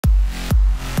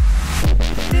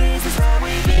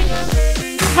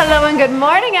Hello and good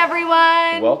morning,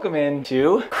 everyone. Welcome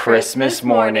into Christmas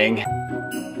morning.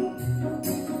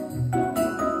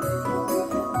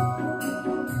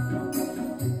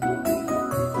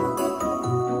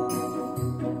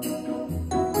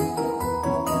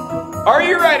 Are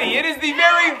you ready? It is the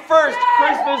very first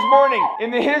Christmas morning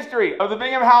in the history of the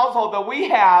Bingham household that we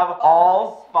have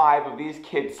all 5 of these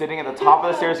kids sitting at the top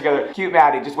of the stairs together. Cute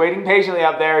Maddie, just waiting patiently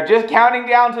up there, just counting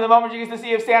down to the moment she gets to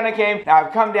see if Santa came. Now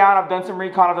I've come down, I've done some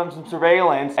recon, I've done some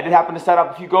surveillance. I did happen to set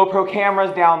up a few GoPro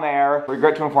cameras down there.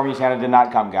 Regret to inform you, Santa did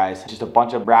not come, guys. Just a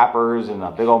bunch of wrappers and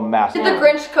a big old mess. Did the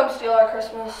Grinch come steal our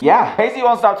Christmas? Yeah. Hazy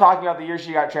won't stop talking about the year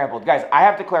she got trampled. Guys, I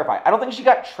have to clarify. I don't think she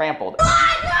got trampled.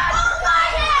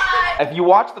 If you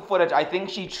watch the footage, I think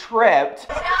she tripped.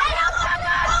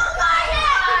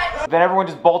 Then everyone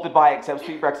just bolted by except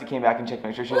Sweet Brexy came back and checked to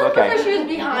make sure she was okay. She was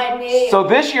behind me. So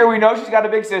this year we know she's got a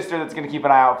big sister that's gonna keep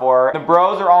an eye out for her. The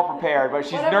bros are all prepared, but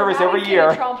she's nervous every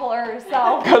year. Trample her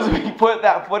herself. Because we put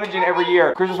that footage in every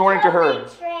year. Christmas morning to her.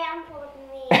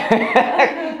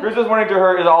 Christmas morning to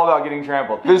her is all about getting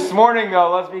trampled. This morning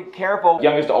though, let's be careful.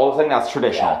 Youngest to oldest, I think that's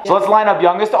traditional. So let's line up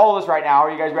youngest to oldest right now.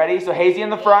 Are you guys ready? So Hazy in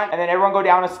the front, and then everyone go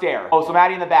down a stair. Oh, so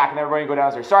Maddie in the back, and then everybody go down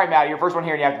the stairs. Sorry, Maddie, you're first one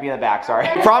here, and you have to be in the back. Sorry.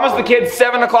 Promised the kids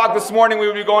 7 o'clock this morning we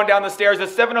would be going down the stairs. At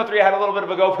 7:03, I had a little bit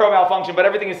of a GoPro malfunction, but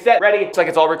everything is set, ready. It's like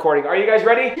it's all recording. Are you guys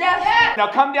ready? Yes. Now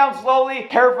come down slowly,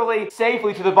 carefully,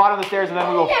 safely to the bottom of the stairs, and then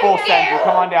we go full send. We'll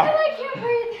come on down. I can't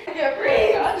breathe. I can't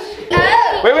breathe.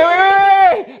 Wait.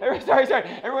 Sorry.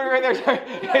 Everyone right there, sorry.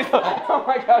 Oh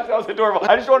my gosh, that was adorable.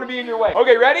 I just want to be in your way.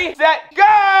 Okay, ready, set,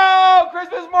 go!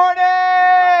 Christmas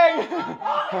morning!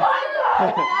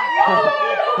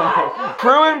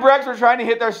 Crew and Brex were trying to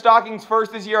hit their stockings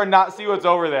first this year and not see what's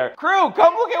over there. Crew,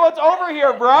 come look at what's over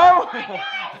here, bro!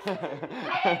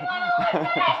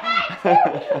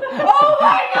 Oh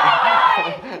my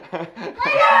god!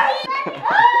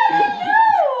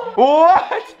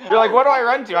 What? You're like, what do I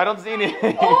run to? I don't see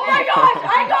anything. Oh my gosh,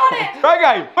 I got it! Right,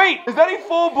 guy, wait, is that a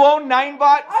full-blown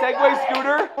 9-bot Segway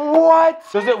scooter? What?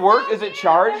 Does it work? Is it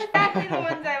charged? Exactly the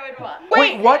ones I would want.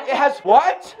 Wait, what? It has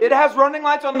what? It has running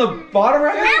lights on the bottom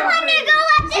right? I want to go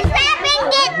up the ramp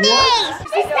and get these.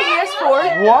 Is this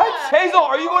PS4? What? Hazel,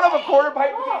 are you going up a quarter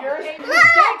pipe to get yours? Look.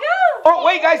 Oh,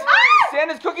 wait, guys.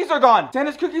 Santa's cookies are gone.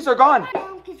 Santa's cookies are gone.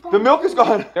 The milk is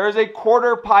gone. There is a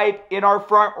quarter pipe in our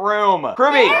front room.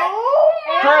 Krubby.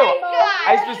 Crew,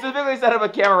 I specifically set up a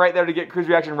camera right there to get Crew's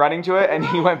reaction running to it, and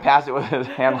he went past it with his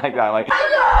hand like that. Like,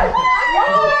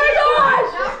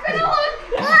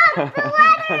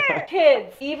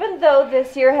 Kids, even though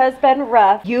this year has been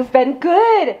rough, you've been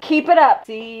good. Keep it up.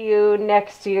 See you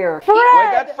next year. Fred!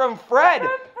 Wait, that's from Fred.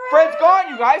 Fred's gone,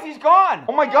 you guys. He's gone.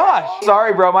 Oh my gosh.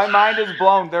 Sorry, bro. My mind is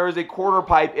blown. There is a quarter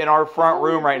pipe in our front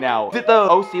room right now. Is it the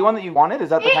OC one that you wanted? Is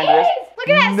that the kind it is? Look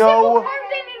at that.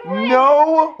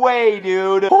 No way,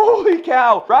 dude. Holy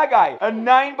cow. Right, guy. A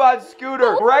 9-bot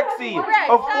scooter. Brexy. A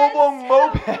full-blown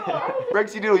moped.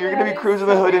 Brexy Doodle, you're going to be cruising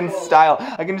the hood in style.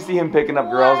 I can see him picking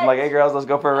up girls. I'm like, hey, girls, let's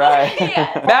go for a ride.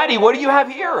 Maddie, what do you have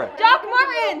here? Doc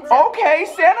Martens. Okay,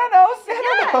 Santa knows.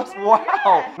 Santa knows.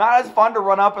 Wow. Not as fun to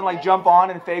run up and like jump on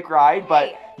and fake ride,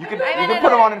 but you can put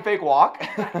them on and fake walk.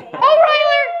 Oh,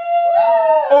 Ryler!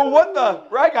 Oh, what the?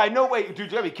 Right, guy. No, wait. Dude,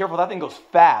 you gotta be careful. That thing goes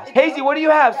fast. Hazy, what do you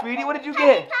have, sweetie? What did you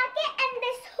get? Pocket and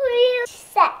this huge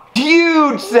set.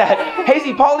 Huge set.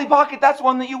 Hazy, Polly Pocket, that's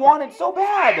one that you wanted so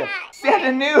bad.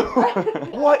 Santa knew.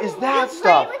 What is that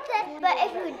stuff? Play with it, but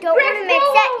if you don't want to mix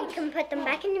it, you can put them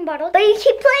back in your bottle. But you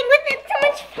keep playing with it.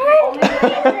 It's so much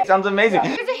fun. Sounds amazing.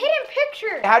 There's a hidden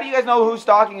picture. How do you guys know whose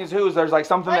stocking is whose? There's like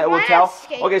something that will tell.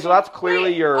 Okay, so that's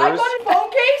clearly yours. I got a phone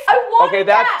case. I wanted Okay,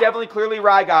 that's definitely clearly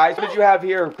right, guys. What did you have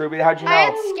here, Krubby? How'd you know? I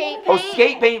had skate paint. Oh,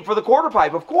 skate paint for the quarter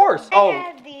pipe, of course. Oh,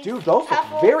 have these dude, those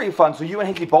look very fun. So you and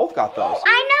Hazy both got those.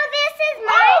 I know this is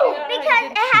mine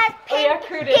because it has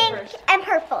pink and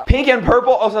purple. Pink and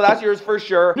purple. Oh, so that's yours for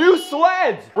sure. New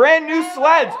sleds. Brand new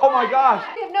sleds. Oh my gosh.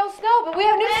 We have no snow, but we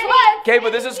have new sleds. Okay,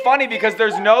 but this is funny because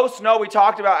there's no snow. We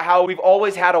talked about how we've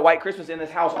always had a white Christmas in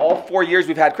this house. All 4 years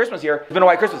we've had Christmas here. It's been a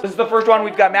white Christmas. This is the first one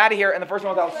we've got Maddie here, and the first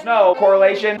one without snow.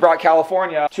 Correlation brought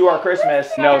California to our Christmas.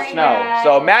 No snow.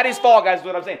 So Maddie's fault, guys, is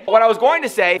what I'm saying. What I was going to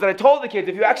say is that I told the kids,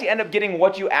 if you actually end up getting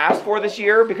what you asked for this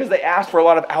year, because they asked for a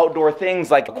lot of outdoor things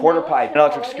like a quarter pipe, an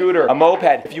electric scooter, a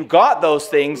moped. If you got those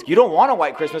things, you don't want a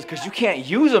white Christmas because you can't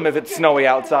use them if it's snowy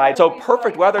outside. So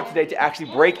perfect weather today to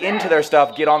actually break into their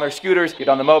stuff, get on their scooters, get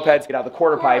on the mopeds, get out the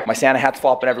quarter pipe. My Santa hat's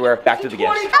flopping everywhere. Back to the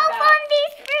gifts. Oh, fun,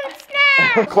 these fruit snacks.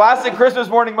 Classic Christmas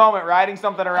morning moment, riding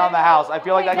something around the house. I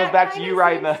feel like that goes back to you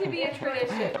riding the... to be a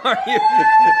tradition.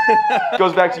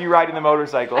 Goes back to you riding the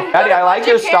motorcycle. Maddie, I like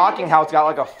your stocking, how it's got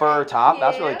like a fur top.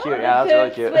 That's really cute. Yeah, that's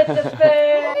really cute. With the fur.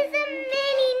 This is a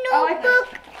mini notebook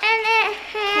and it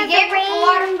has a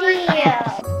reindeer.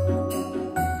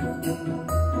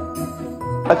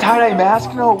 A tie-dye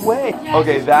mask? No way.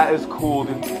 Okay, that is cool,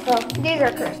 dude. These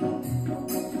are Christmas.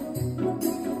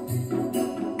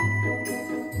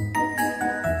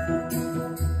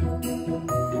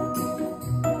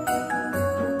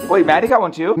 Wait, Maddie got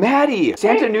one too? Maddie,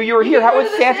 Santa knew you were here. How would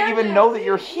Santa even know that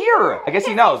you're here? I guess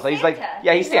he knows. He's like,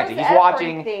 yeah, he's Santa. He's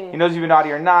watching. He knows if you're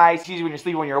naughty or nice. He sees you when you're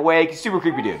sleeping, when you're awake. He's a super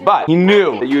creepy dude. But he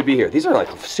knew that you would be here. These are like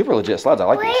super legit sleds. I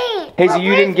like these. Hazel,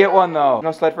 you didn't get one though.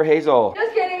 No sled for Hazel.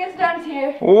 Just kidding, it's done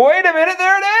here. Wait a minute,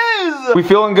 there it is. We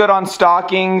feeling good on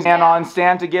stockings and on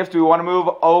Santa gifts? Do we want to move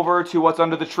over to what's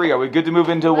under the tree? Are we good to move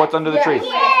into what's under the tree?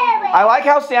 I like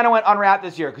how Santa went unwrapped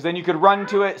this year, because then you could run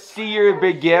to it, see your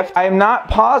big gift. I am not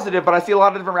positive, but I see a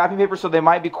lot of different wrapping papers, so they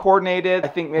might be coordinated. I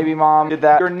think maybe Mom did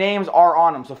that. Your names are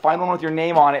on them, so find one with your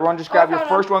name on it. Everyone just grab your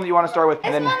first one that you want to start with.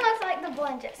 And This then one looks like the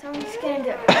blanket, so I'm just gonna do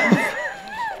it.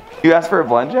 you asked for a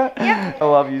blend jet? Yep. I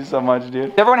love you so much, dude.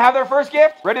 Does everyone have their first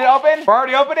gift? Ready to open? We're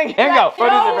already opening? Here we go.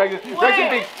 What is it, Braxton? Braxton,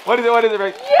 think. What is it? What is it,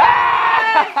 Braxton?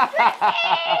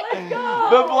 Let's go.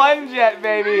 The blend jet,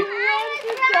 baby.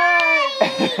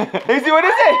 Hazy, what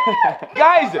is it?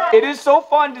 Guys, it is so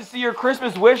fun to see your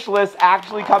Christmas wish list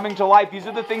actually coming to life. These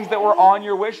are the things that were on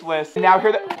your wish list. And now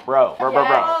here that, bro.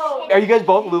 Are you guys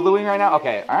both Luluing right now?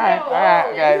 Okay, all right,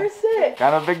 okay. You're sick.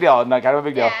 Kind of a big deal. No, kind of a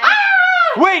big deal.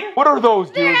 Wait, what are those,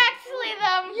 dude? They're actually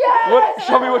them. Yes. What?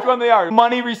 Show me which one they are.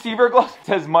 Money receiver gloves? It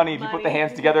says money. If you put the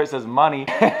hands together, it says money.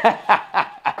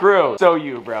 Crew, so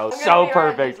you, bro. So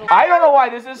perfect. I don't know why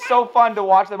this is so fun to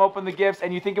watch them open the gifts,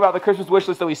 and you think about the Christmas wish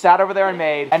list that we sat over there and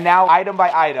made, and now item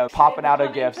by item, popping out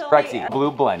of gifts. Rexy, blue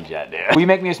blend jet, dude. Will you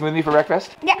make me a smoothie for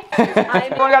breakfast? Yeah.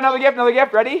 Everyone got another gift? Another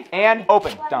gift? Ready? And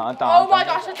open. Dun, dun, Oh my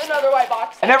dun. gosh, it's another white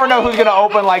box. I never know who's gonna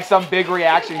open like some big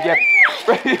reaction gift.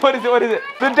 What is it? What is it?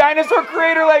 The dinosaur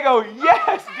creator Lego.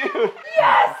 Yes, dude.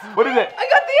 Yes. What is it? I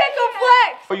got the Echo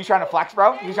Flex. Oh, you trying to flex,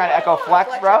 bro? You trying to echo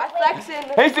flex, bro? Flexing.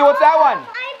 Hey, Stu, what's that one?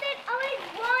 I've been always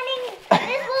wanting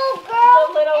this little girl.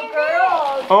 The little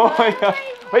girl. Oh my god.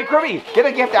 Wait, Kirby, get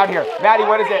a gift out here. Maddie,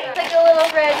 what is it? It's like a little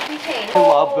red keychain. I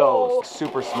love those.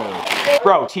 Super smooth.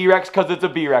 Bro, T-Rex because it's a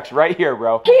B-Rex right here,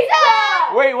 bro.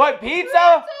 Pizza. Wait, what?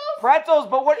 Pizza? Pretzels,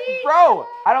 but what? Bro,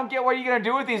 I don't get what you're gonna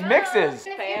do with these mixes.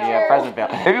 Yeah, present fail.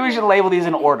 Maybe we should label these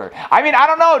in order. I mean, I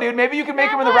don't know, dude. Maybe you can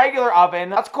make them in the regular oven.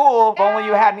 That's cool. If only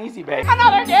you had an easy bake.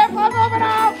 Another gift. Let's open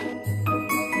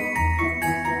up.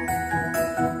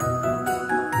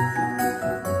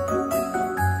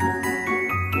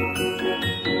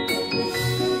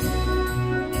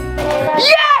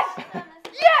 Yes.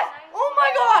 Yes. Oh my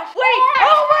gosh. Wait.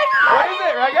 Oh my What gosh. is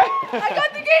it, right, I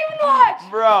got the Game & Watch.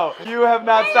 Bro, you have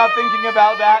not stopped thinking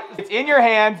about that. It's in your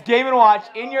hands. Game & Watch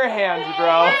in your hands,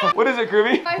 bro. What is it,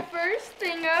 Groovy? My first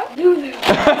thing up.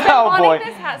 Oh boy.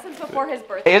 This hat since before his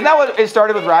birthday. Isn't that what it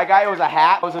started with, Rag Guy? It was a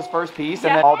hat. It was his first piece,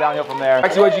 and then all downhill from there.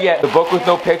 Actually, what'd you get? The book with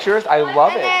no pictures? I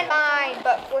love And it. then mine,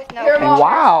 but with no Your picture. mom-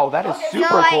 Wow, that is So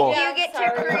super like cool. you get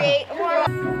to create more.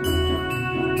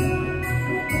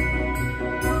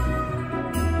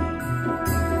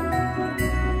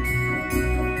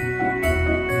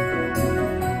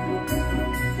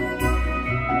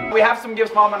 We have some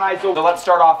gifts, Mom and I, so let's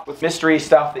start off with mystery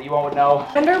stuff that you all would know.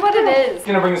 I wonder what it is. I'm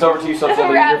gonna bring this over to you so it's a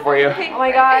little easier for you. Oh my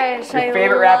gosh. Your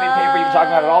favorite wrapping paper, you've been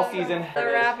talking about it all season.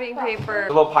 The wrapping paper. A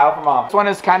little pile for Mom. This one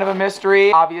is kind of a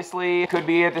mystery. Obviously, it could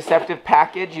be a deceptive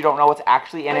package. You don't know what's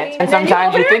actually in it. And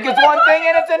sometimes you think it's one thing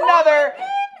and it's another.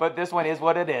 But this one is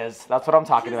what it is. That's what I'm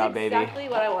talking about, baby. Exactly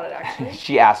what I wanted, actually.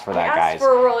 She asked for that, I guys. asked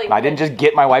for a rolling I didn't just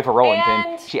get my wife a rolling pin.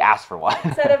 And- She asked for one.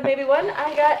 Instead of maybe one,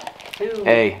 I got two.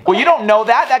 Hey. Well, you don't know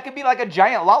that. That could be like a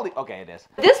giant lolly. Okay, it is.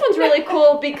 This one's really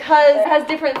cool because it has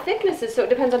different thicknesses, so it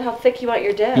depends on how thick you want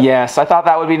your dip. Yes, I thought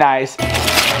that would be nice.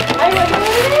 I wonder what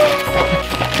it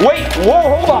is. Wait,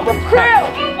 whoa, hold on. Crew!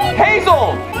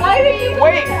 Hazel! Why did you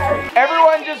Wait,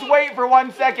 everyone just wait for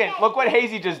 1 second. Look what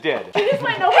Hazy just did. You just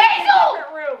went no Hazel!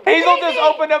 Room. Hazel just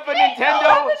opened up a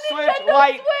Nintendo Switch Nintendo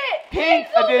Lite Switch. Pink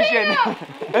Hazel Edition. Bingham.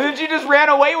 And then she just ran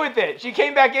away with it. She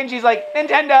came back in, she's like,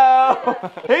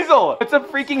 Nintendo! Hazel, it's a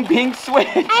freaking pink Switch.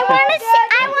 I want to see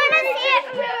it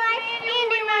in real life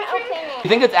and then open it. You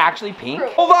think it's actually pink?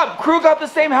 Hold up, Crew got the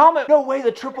same helmet. No way, the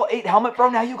 888 helmet, bro.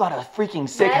 Now you got a freaking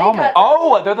sick Maddie helmet. got-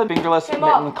 Oh, they're the fingerless Hey, mitten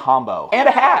Mom. combo. And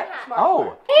a hat.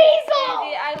 Oh. Hazel!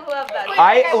 I love that.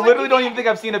 I literally don't even think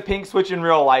I've seen a pink Switch in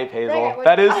real life, Hazel.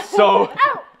 That is so...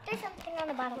 Oh, there's something on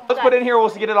the bottom. Let's put it in here. We'll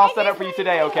get it all set up for you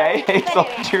today, okay? Hazel,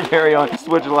 your very own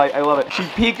switch light. I love it. She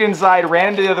peeked inside, ran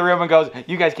into the other room, and goes,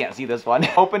 "You guys can't see this one."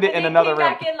 Opened it in another room.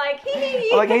 Back in like,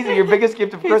 I'm like, Hazel, your biggest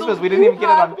gift of Christmas. We didn't even get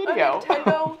it on video.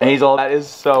 Hazel, that is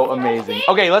so amazing.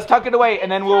 Okay, let's tuck it away,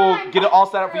 and then we'll get it all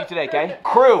set up for you today, okay?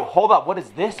 Crew, hold up. What is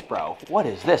this, bro? What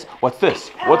is this? What's this?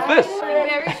 What's this?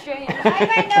 Very strange. I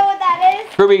might know what that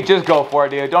is. Ruby, just go for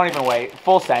it, dude. Don't even wait.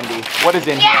 Full Sandy. What is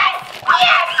in here? Yes!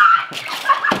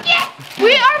 Yes!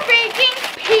 We are baking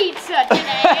pizza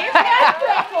today.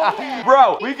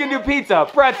 Bro, we can do pizza,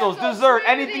 pretzels, dessert,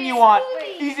 anything you want.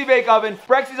 Easy bake oven.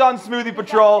 Brex is on smoothie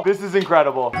patrol. This is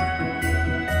incredible.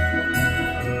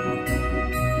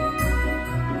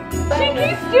 She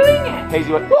keeps doing it.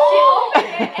 Hazy, what?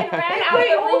 And ran out of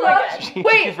the room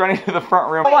again. She's running to the front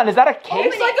room. Hold on, is that a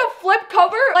case? It's like a flip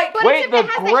cover. Like, Wait, the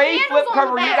gray flip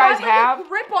cover you guys have?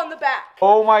 Grip on the back.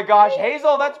 Oh my gosh,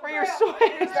 Hazel, that's for your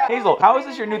switch. Hazel, how is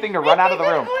this your new thing to run out of the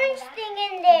room? There's an orange thing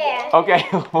in there. Okay,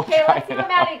 we'll Okay, try let's see it what out.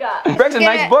 Maddie got. Brex, a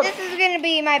nice book. This is gonna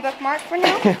be my bookmark for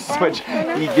now. Switch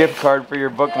e-gift card for your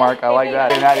bookmark. I like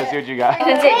that. Hey, Maddie, see what you got.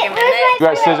 It's taking a minute. You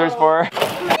got scissors for her?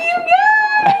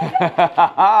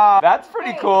 That's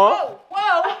pretty cool.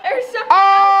 Whoa, there's some.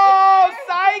 Oh,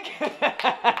 psych!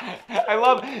 I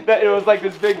love that it was like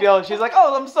this big deal, and she's like,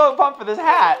 "Oh, I'm so pumped for this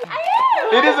hat."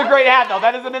 I am. It is a great hat, though.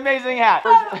 That is an amazing hat.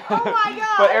 Oh my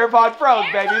god. But AirPod Pros,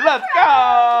 baby, let's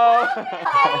go!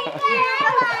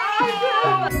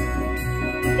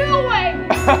 No way.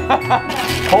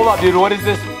 Hold up, dude. What is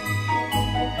this?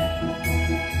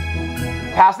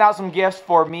 Passing out some gifts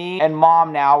for me and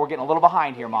Mom now. We're getting a little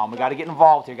behind here, Mom. We got to get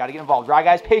involved here. Got to get involved. Dry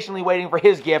Guy's patiently waiting for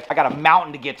his gift. I got a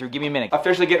mountain to get through. Give me a minute.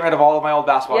 Officially getting rid of all of my old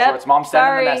basketball shorts. Mom's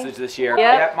sending the message this year.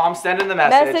 Yep. Mom's sending the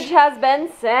message. Message has been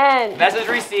sent. Message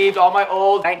received. All my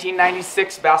old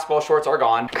 1996 basketball shorts are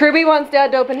gone. Kirby wants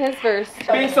Dad to open his first.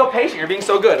 You're being so patient. You're being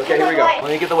so good. Okay, here we go. Let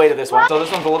me get the weight of this one. So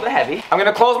this one's a little bit heavy. I'm going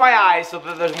to close my eyes so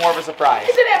that there's more of a surprise.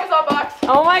 It's an Amazon box.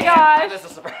 Oh my gosh. This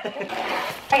is a surprise.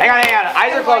 Hang on, hang on.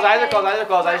 Eyes are closed, eyes are closed, eyes are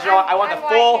closed. I want the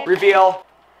full reveal.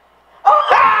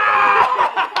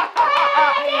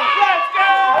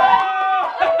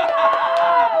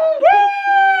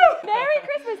 Merry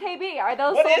Christmas, hey B. Are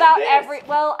those What sold is out this? every?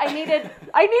 Well, I needed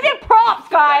props,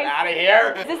 guys. Out of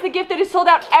here. Is this the gift that is sold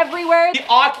out everywhere? The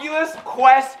Oculus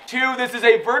Quest 2. This is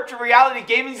a virtual reality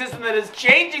gaming system that is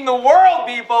changing the world,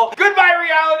 people. Goodbye,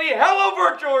 reality. Hello,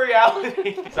 virtual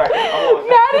reality. Sorry.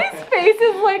 Maddie's face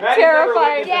is like Maddie's never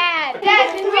terrified. witnessed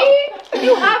Dad,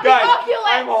 you have the Guys, Oculus.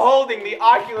 I'm holding the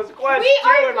Oculus Quest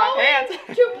 2 in my hands.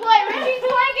 to play Richie's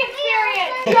Plank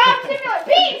Experience. Drop Simulator.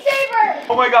 Beat Saber.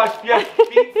 Oh my gosh, yes,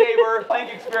 Beat Saber,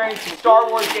 Plank Experience, Star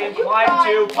Wars game,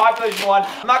 Climb 2, Population 1.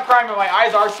 I'm not crying, but my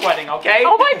eyes are sweating, okay?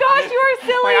 Oh my gosh, you are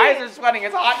silly. My eyes are sweating,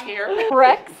 it's hot here.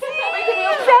 Rexy?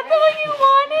 Is that the one you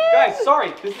wanted? Guys,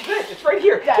 sorry, this is it. It's right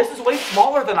here. This is way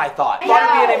smaller than I thought. I thought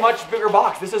it'd be in a much bigger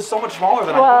box. This is so much smaller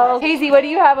than I Well, thought. Hazy, what do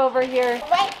you have over here?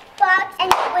 White box and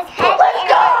it was heavy.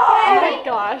 Oh my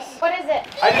gosh. What is it?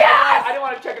 I didn't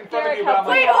want to check in front of you, but I'm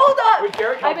like, Wait, hold up. would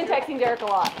Derek I've help been you? texting Derek a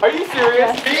lot. Are you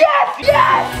serious? Yes,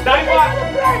 yes. 9 bucks.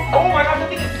 Oh my gosh, that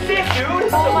thing is sick, dude.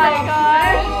 Oh my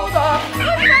gosh. Hold up.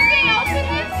 Put something else in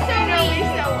this. So neat.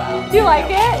 So well. Do you like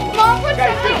it? Mom, put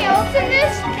something else in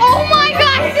this. Oh my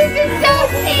gosh, this is so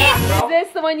sick. Is this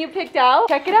the one you picked out?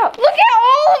 Check it out. Look at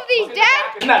all of these,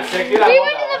 Dad. Isn't that sick, dude? We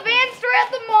went to the van store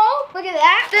at the mall. Look at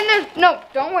that. Then there's no,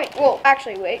 don't wait. Well,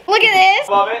 actually wait. Look at this.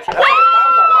 Love it. That's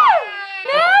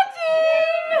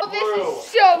Oh, this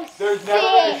is so There's never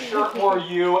been a sick. shirt more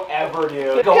you ever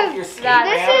do. Go with your ski,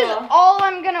 This is all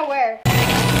I'm gonna wear.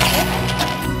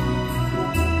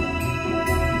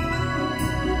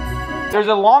 There's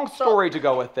a long story to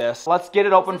go with this. Let's get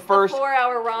it open first.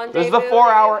 4-hour rendezvous. This is the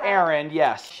 4-hour errand,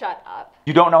 yes. Shut up.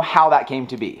 You don't know how that came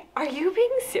to be. Are you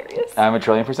being serious? I'm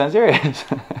 1,000,000,000% serious.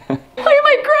 Why am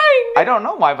I crying? I don't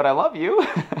know why, but I love you. I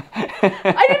didn't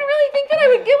really think that I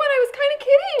would get one. I was kind of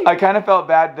kidding. I kind of felt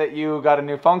bad that you got a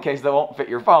new phone case that won't fit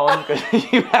your phone because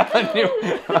you have a new.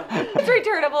 It's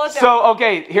returnable. It's So,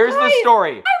 okay, here's the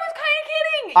story. I was kind of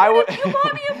kidding. I would. You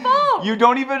bought me a phone. You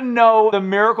don't even know the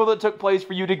miracle that took place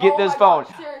for you to get this phone.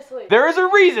 Seriously. There is a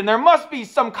reason. There must be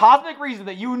some cosmic reason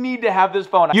that you need to have this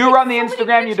phone. You run the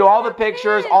Instagram, you do all the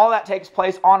pictures, all that takes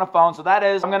place on a phone. So that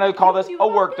is, I'm going to call this a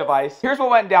work device. Here's what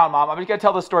went down, Mom. I'm just going to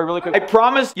tell the story really quick. I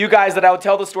promised you guys that I would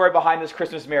tell the story behind this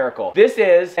Christmas miracle. This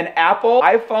is an Apple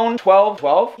iPhone 12?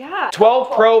 Yeah.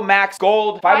 12 Pro Max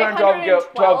Gold,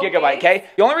 512 gigabyte, gigs. okay?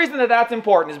 The only reason that that's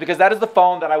important is because that is the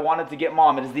phone that I wanted to get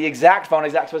Mom. It is the exact phone,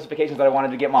 exact specifications that I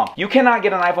wanted to get Mom. You cannot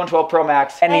get an iPhone 12 Pro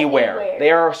Max anywhere.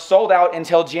 They are sold out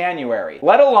until January. January,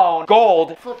 let alone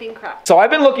gold. Flipping crap. So I've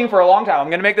been looking for a long time.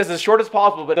 I'm gonna make this as short as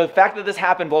possible, but the fact that this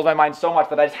happened blows my mind so much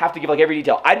that I just have to give like every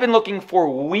detail. I'd been looking for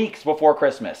weeks before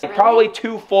Christmas, like, probably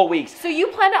 2 full weeks. So you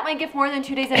planned out my gift more than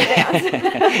 2 days in advance.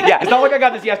 Yeah, it's not like I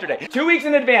got this yesterday. 2 weeks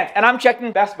in advance, and I'm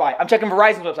checking Best Buy, I'm checking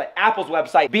Verizon's website, Apple's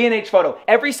website, B&H Photo.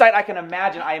 Every site I can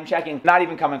imagine I am checking, not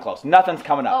even coming close. Nothing's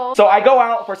coming up. Oh. So I go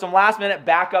out for some last minute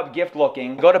backup gift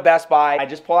looking, go to Best Buy, I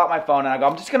just pull out my phone and I go,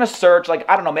 I'm just gonna search, like,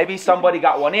 I don't know, maybe somebody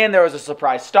got one in, there was a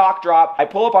surprise stock drop. I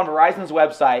pull up on Verizon's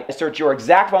website, I search your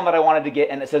exact phone that I wanted to get,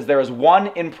 and it says there is one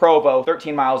in Provo,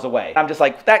 13 miles away. I'm just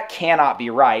like, that cannot be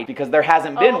right, because there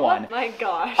hasn't been one. Oh my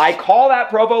gosh. I call that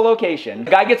Provo location.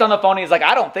 The guy gets on the phone and he's like,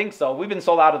 I don't think so. We've been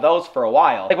sold out of those for a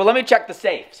while. Like, well, let me check the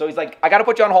safe. So he's like, I gotta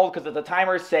put you on hold because the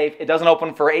timer is safe. It doesn't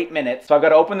open for 8 minutes. So I've got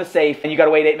to open the safe and you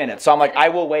gotta wait 8 minutes. So I'm like, I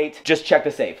will wait. Just check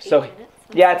the safe. So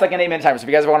yeah, it's like an 8-minute timer. So if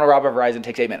you guys want to rob a Verizon, it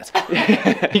takes 8 minutes.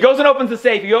 He goes and opens the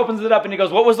safe. He opens it up and he goes,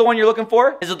 what was the one you're looking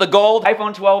for? Is it the gold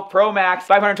iPhone 12 Pro Max,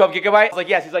 512 gigabytes? I was like,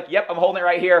 yes. He's like, yep, I'm holding it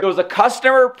right here. It was a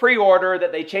customer pre-order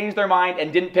that they changed their mind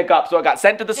and didn't pick up. So it got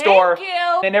sent to the store. Thank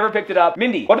you. They never picked it up.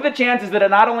 Mindy, what are the chances that it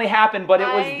not only happened, but it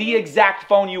was the exact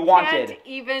phone you wanted? Can't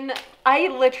even, I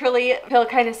literally feel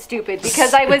kind of stupid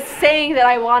because I was saying that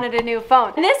I wanted a new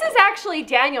phone. And this is actually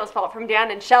Daniel's fault, from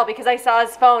Dan and Shell, because I saw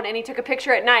his phone and he took a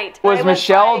picture at night. Was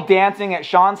Michelle dancing at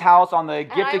Sean's house on the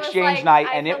gift exchange night,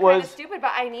 and it was stupid,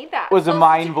 but I need that. was a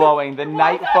mind-blowing. The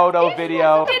night photo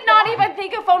video. Did not even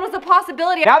think a phone was a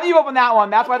possibility. Now that you've opened that one,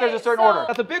 that's why there's a certain order.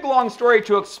 That's a big long story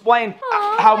to explain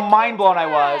how mind-blown I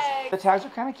was. The tags are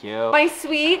kind of cute. My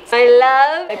sweet, my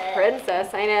love, my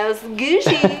princess, I know, it's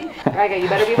Gucci. Raga, you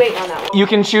better be waiting on that one. You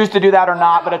can choose to do that or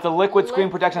not, but it's a liquid screen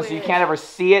protection, so you can't ever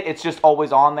see it. It's just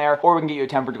always on there. Or we can get you a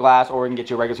tempered glass, or we can get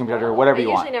you a regular screen protector, whatever you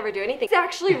want. I usually never do anything. It's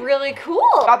actually really cool.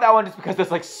 Got that one just because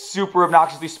it's like super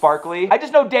obnoxiously sparkly. I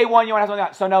just know day one you want to have something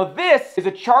on. So now this is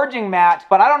a charging mat,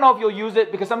 but I don't know if you'll use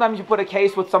it because sometimes you put a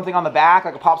case with something on the back,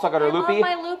 like a pop socket or a loopy.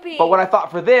 I love my loopy. But what I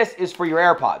thought for this is for your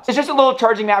AirPods. It's just a little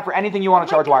charging mat for anything you want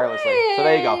to charge wirelessly. So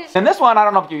there you go. And this one, I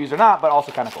don't know if you use or not, but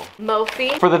also kind of cool.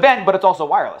 Mophie. For the vent, but it's also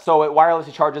wireless. So it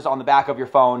wirelessly charges on the back of your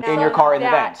phone in your car in the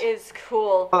vent. That is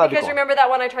cool. Oh, because cool. Remember that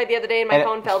one I tried the other day and my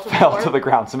phone fell to the fell floor? to the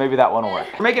ground, so maybe that one will work.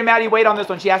 We're making Maddie wait on this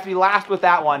one. She has to be last with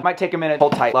that one. Might take a minute.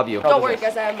 Hold tight. Love you. Don't worry,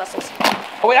 guys, I have muscles.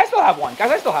 Oh wait, I still have one. Guys,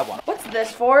 I still have one. What's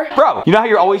this for? Bro, you know how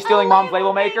you're always stealing mom's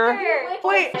label maker?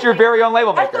 Wait, It's your very own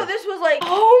label I maker. thought this was like,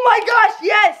 oh my gosh,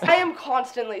 yes! I am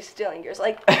constantly stealing yours,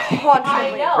 like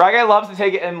constantly. I know. Braga loves to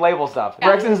take it and label stuff.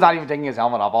 Brexton's not even taking his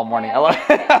helmet off all morning. I love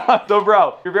it. So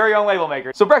bro, your very own label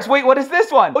maker. So Brex, wait, what is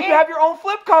this one? Oh, you have your own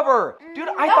flip cover. Dude,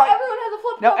 I thought Everyone has a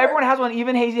flip now cover. everyone has one.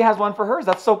 Even Hazy has one for hers.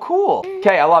 That's so cool.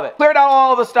 Okay, I love it. Cleared out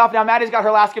all the stuff. Now Maddie's got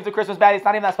her last gift of Christmas. Maddie, it's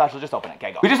not even that special. Just open it.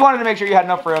 Okay, go. We just wanted to make sure you had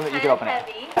enough room that you could open it.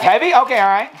 It's heavy? Okay, all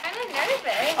right. I'm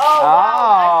nervous. Oh,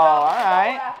 all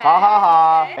right. Ha ha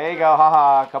ha. There you go. Ha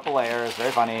ha. A couple layers.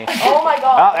 Very funny. Oh my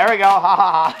god. Oh, there we go. Ha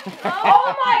ha ha.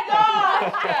 Oh my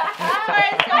god.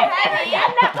 That was so heavy.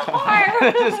 I'm not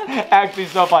before. This is actually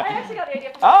so fun. I actually got the idea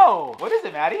for Oh, what is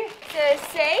it, Maddie? The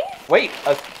safe? Wait.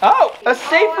 A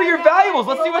safe for your valuables.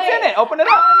 Let's see what's in it. Open it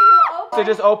up. So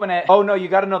just open it. Oh no, you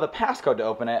got to know the passcode to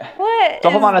open it. What? So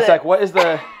hold on a sec. What is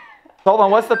the? Hold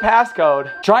on. What's the passcode?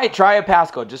 Try a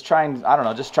passcode. Just try and I don't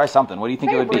know. Just try something. What do you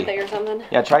think it would be? birthday or something.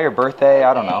 Yeah, try your birthday.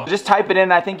 I don't know. Just type it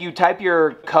in. I think you type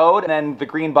your code and then the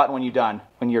green button when you're done.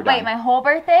 Wait, my whole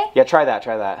birthday? Yeah, try that.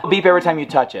 Try that. Beep every time you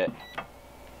touch it.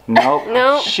 Nope.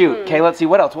 No. Shoot. Okay, let's see.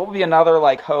 What else? What would be another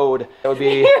like code? It would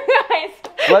be.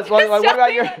 What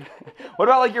about your? What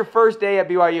about like your first day at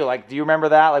BYU? Like, do you remember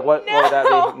that? Like, what would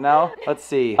that be? No. Let's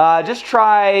see. Just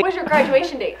try. What's your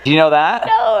graduation date? Do you know that?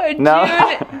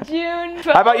 No, June.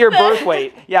 How about your birth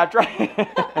weight? Yeah, try.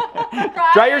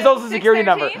 Try your social security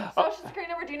number. Social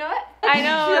security number, do you know it? I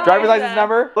know. Driver's license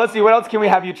number. Let's see. What else can we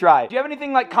have you try? Do you have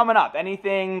anything like coming up?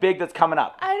 Anything big that's coming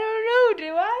up? I don't know,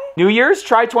 do I? New Year's?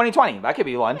 Try 2020. That could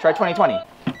be one. Try 2020.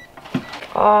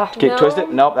 Okay, No. twist it.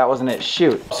 Nope, that wasn't it.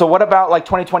 Shoot. So what about like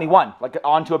 2021? Like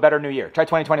on to a better new year. Try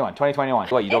 2021. 2021.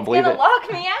 What, you don't believe it? It's gonna lock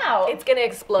me out. It's gonna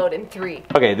explode in 3.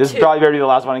 Okay, this is probably better to be the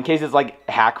last one in case it's like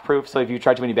hack proof. So if you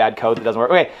try too many bad codes, it doesn't work.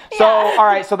 Okay, so all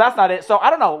right, so that's not it. So I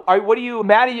don't know. What do you,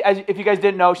 Maddie? If you guys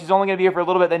didn't know, she's only gonna be here for a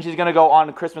little bit. Then she's gonna go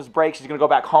on Christmas break. She's gonna go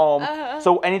back home.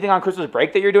 So anything on Christmas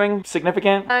break that you're doing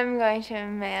significant? I'm going to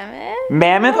Mammoth.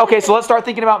 Mammoth? Okay, so let's start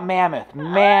thinking about Mammoth.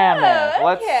 Mammoth.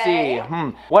 Let's see.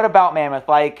 okay. What about Mammoth?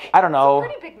 like, I don't know.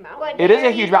 Pretty big mountain. It is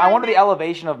a huge mountain. I wonder what the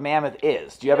elevation of Mammoth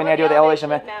is. Do you have any idea what the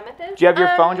elevation of Mammoth is? Do you have your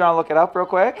phone? Do you want to look it up real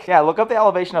quick? Yeah, look up the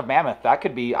elevation of Mammoth. That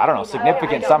could be, I don't know,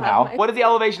 significant somehow. What is the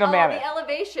elevation of Mammoth? The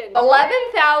elevation.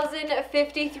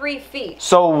 11,053 feet.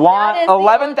 So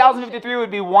 11,053 elevation.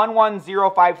 would be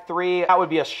 11053. That would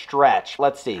be a stretch.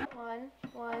 Let's see.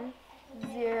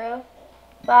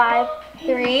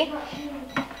 11053.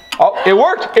 Oh, it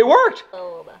worked. It worked.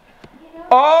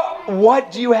 Oh, what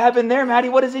do you have in there, Maddie?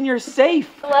 What is in your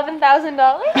safe?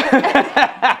 $11,000.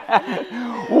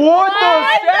 What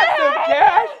the stacks of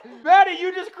cash? Maddie,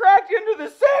 you just cracked into the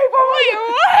safe.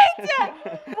 Oh my God.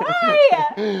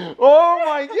 Why? Oh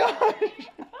my gosh.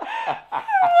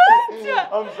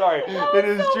 I'm sorry. It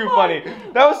is too funny.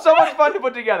 That was so much fun to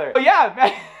put together. Oh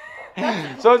yeah,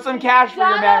 so it's some cash for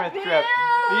your Mammoth trip.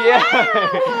 Yeah.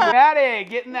 Maddie,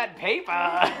 getting that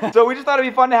paper. So we just thought it'd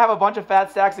be fun to have a bunch of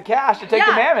fat stacks of cash to take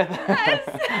to Mammoth.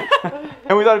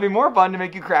 And we thought it'd be more fun to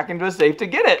make you crack into a safe to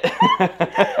get it.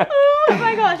 Oh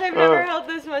my gosh, I've never held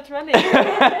this much money.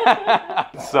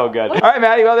 So good. All right,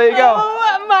 Maddie, well, there you go.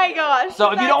 Oh my gosh.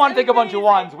 So if you don't want to take a bunch of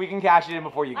ones, we can cash it in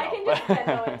before you go. I can just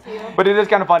Venmo it to you. But it is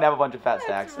kind of fun to have a bunch of fat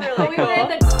stacks. Really cool.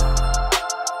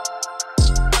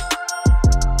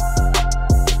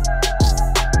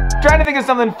 Trying to think of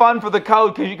something fun for the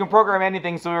code because you can program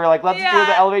anything. So we were like, let's do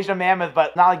the elevation of Mammoth,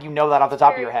 but not like you know that off the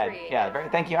top of your head. Creative. Yeah,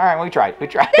 thank you. All right, we tried.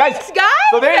 Thanks, guys.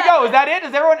 So there you go. Is that it?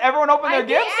 Does everyone open their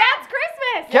gifts? That's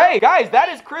Christmas. Okay, guys, that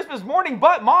is Christmas morning.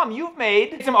 But Mom, you've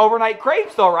made some overnight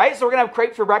crepes, though, right? So we're gonna have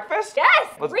crepes for breakfast. Yes,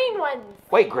 green ones.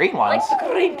 Wait, green ones. Like the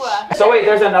Grinch. So wait,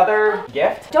 there's another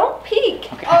gift. Don't peek.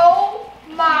 Oh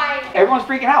my. Everyone's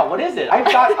freaking out. What is it? I've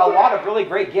got a lot of really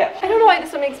great gifts. I don't know why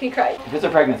this one makes me cry. It's a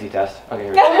pregnancy test. Okay,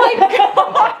 here we go.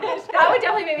 Oh my gosh. That would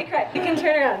definitely make me cry. You can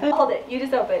turn around. Hold it. You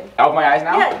just open. Open my eyes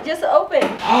now? Yeah, just open.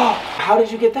 How did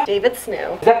you get that? David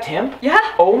Snow. Is that Tim? Yeah.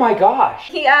 Oh my gosh.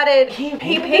 He added, He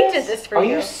painted this for Are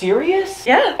you. you serious?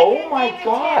 Yeah. Oh my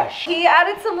gosh. He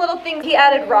added some little things. He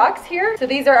added rocks here. So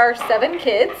these are our 7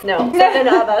 kids. No, 7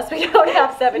 of us. We don't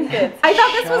have 7 kids. I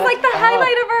thought this was like the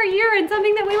highlight of our year and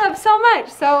something that we love so much.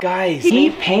 So Guys,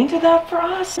 he painted that for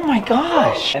us? Oh my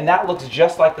gosh. And that looks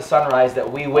just like the sunrise that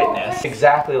we witnessed.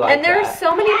 Exactly like and there's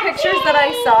so many pictures that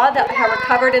I saw that were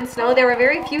covered in snow. There were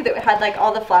very few that had like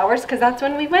all the flowers because that's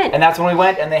when we went. And that's when we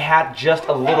went and they had just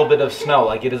a little bit of snow.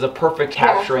 Like it is a perfect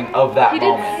capturing of that He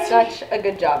moment. did such a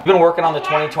good job. We've been working on the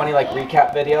 2020 like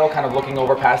recap video, kind of looking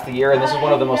over past the year, and this is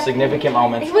one of the most significant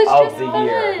moments It was of just the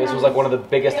year. fun. This was like one of the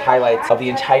biggest highlights of the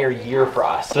entire year for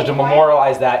us. So to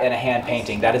memorialize that in a hand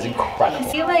painting, that is incredible.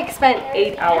 He like spent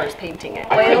 8 hours painting it.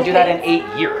 I couldn't do that in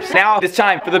 8 years. Now it's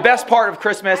time for the best part of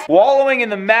Christmas, wallowing in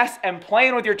the mess and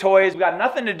playing with your toys. We got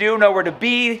nothing to do, nowhere to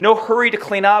be, no hurry to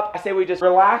clean up. I say we just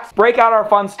relax, break out our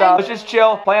fun stuff. Let's just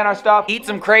chill, play on our stuff, eat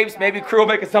some crepes, maybe Crew will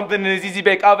make us something in his easy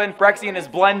bake oven, Brexy in his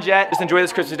blend jet. Just enjoy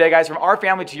this Christmas day, guys. From our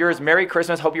family to yours, Merry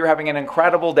Christmas. Hope you're having an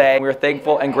incredible day. We're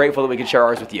thankful and grateful that we could share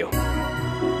ours with you.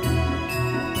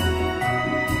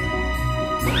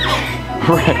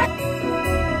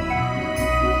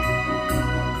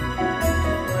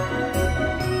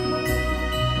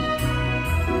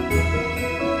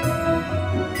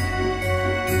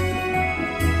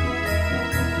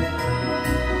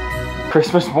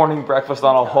 Christmas morning breakfast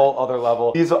on a whole other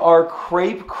level. These are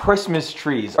crepe Christmas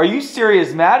trees. Are you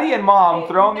serious? Maddie and Mom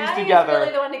throwing these together. Maddie is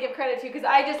really the one to give credit to because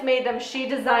I just made them. She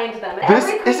designed them. This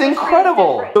Every is Christmas tree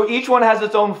incredible. different. So each one has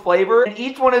its own flavor and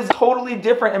each one is totally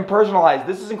different and personalized.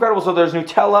 This is incredible. So there's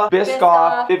Nutella,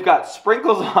 Biscoff. They've got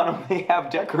sprinkles on them. They have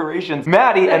decorations.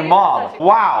 Maddie and Mom.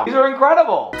 Wow. These are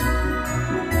incredible.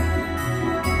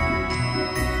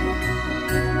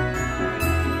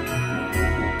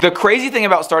 The crazy thing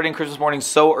about starting Christmas morning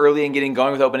so early and getting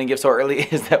going with opening gifts so early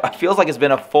is that it feels like it's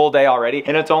been a full day already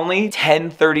and it's only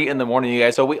 10:30 in the morning, you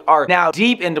guys. So we are now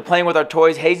deep into playing with our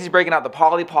toys. Hazy's breaking out the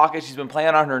Polly Pocket. She's been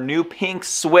playing on her new pink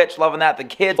Switch, loving that. The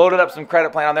kids loaded up some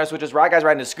credit playing on their Switches. Right, guys,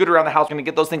 riding a scooter around the house. We're gonna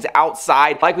get those things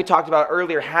outside. Like we talked about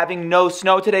earlier, having no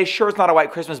snow today. Sure, it's not a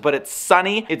white Christmas, but it's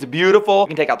sunny. It's beautiful. You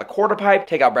can take out the quarter pipe,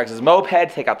 take out Brex's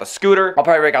moped, take out the scooter. I'll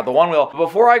probably break out the one wheel. But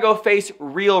before I go face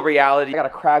real reality, I gotta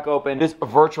crack open this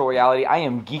virtual reality. I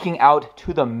am geeking out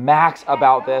to the max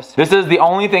about this. This is the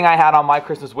only thing I had on my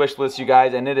Christmas wish list, you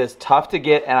guys, and it is tough to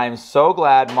get, and I'm so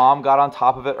glad Mom got on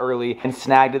top of it early and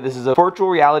snagged it. This is a virtual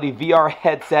reality VR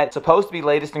headset, supposed to be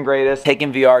latest and greatest,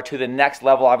 taking VR to the next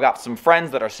level. I've got some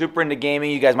friends that are super into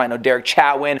gaming. You guys might know Derek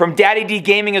Chatwin from Daddy D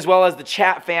Gaming, as well as the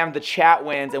Chat Fam, the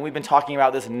Chatwins, and we've been talking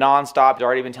about this nonstop. They've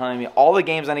already been telling me all the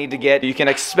games I need to get. You can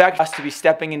expect us to be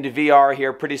stepping into VR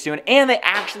here pretty soon, and they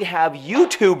actually have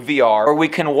YouTube VR, where we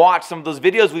can can watch some of those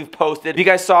videos we've posted. If you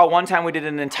guys saw one time we did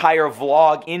an entire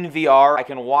vlog in VR, I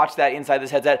can watch that inside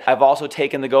this headset. I've also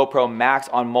taken the GoPro Max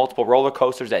on multiple roller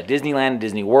coasters at Disneyland and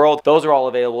Disney World. Those are all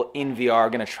available in VR.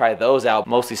 I'm gonna try those out.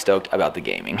 Mostly stoked about the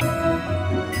gaming.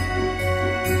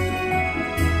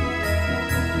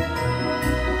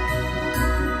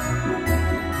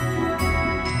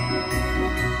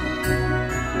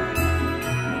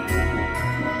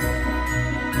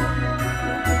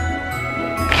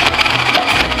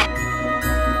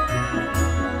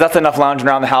 That's enough lounging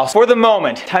around the house for the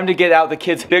moment. Time to get out the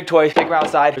kids' big toys, take them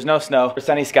outside. There's no snow, there's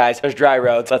sunny skies, there's dry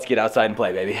roads. Let's get outside and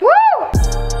play, baby. Woo!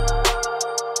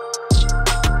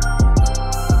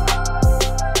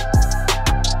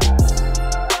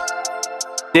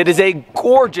 It is a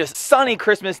gorgeous, sunny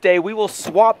Christmas day. We will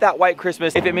swap that white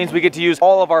Christmas if it means we get to use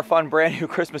all of our fun brand new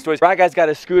Christmas toys. Right, guys, got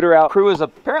his scooter out. Crew is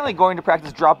apparently going to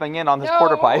practice dropping in on this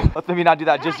quarter pipe. Let's maybe not do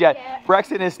that just yet.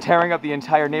 Brexton is tearing up the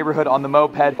entire neighborhood on the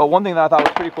moped. But one thing that I thought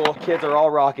was pretty cool, kids are all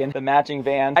rocking the matching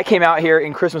van. I came out here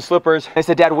in Christmas slippers. I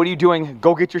said, Dad, what are you doing?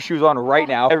 Go get your shoes on right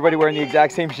now. Everybody wearing the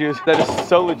exact same shoes. That is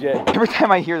so legit. Every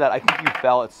time I hear that, I think you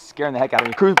fell. It's scaring the heck out of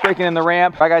me. Crew's breaking in the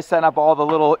ramp. Right, guys, setting up all the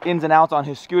little ins and outs on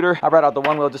his scooter. I brought out the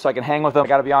one wheel just so I can hang with him. I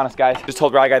gotta be honest, guys. Just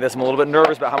told Rye Guy this. I'm a little bit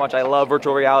nervous about how much I love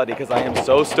virtual reality because I am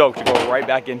so stoked to go right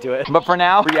back into it. But for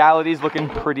now, reality's looking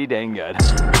pretty dang good.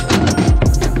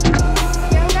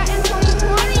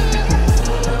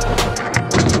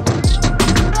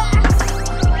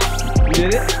 You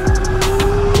did it?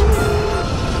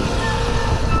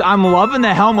 I'm loving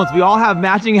the helmets. We all have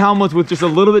matching helmets with just a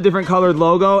little bit different colored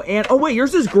logo. And oh wait,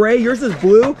 yours is gray, yours is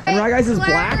blue, and Rye Guy's is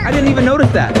black. I didn't even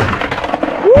notice that.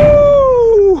 Woo!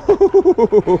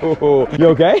 You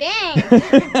okay?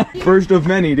 Dang. First of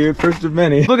many, dude. First of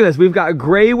many. Look at this. We've got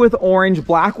gray with orange,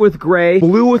 black with gray,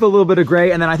 blue with a little bit of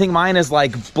gray, and then I think mine is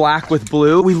like black with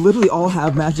blue. We literally all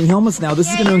have matching helmets now. This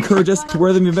is going to encourage us to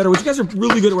wear them even better, which you guys are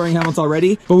really good at wearing helmets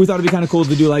already, but we thought it'd be kind of cool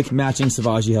to do like matching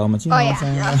Savaji helmets. You know what I'm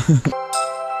saying?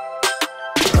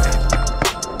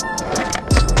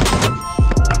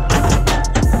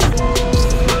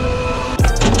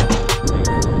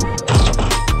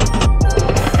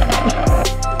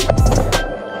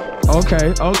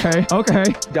 Okay.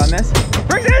 Done this?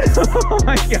 Bring it! Oh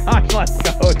my gosh, let's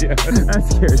go, dude. That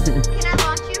scared me. Can I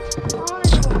launch you?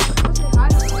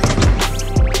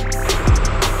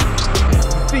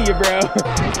 See you, bro.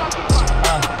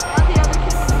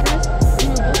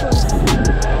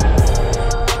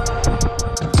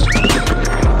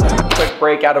 Quick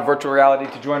break out of virtual reality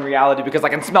to join reality because I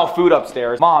can smell food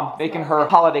upstairs. Mom making her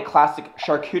holiday classic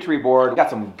charcuterie board. We got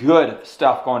some good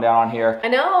stuff going down on here. I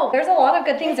know. There's a lot of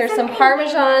good things. There's some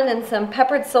Parmesan and some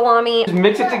peppered salami. Just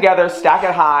mix it together, stack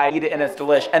it high, eat it, and it's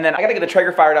delish. And then I gotta get the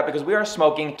Traeger fired up because we are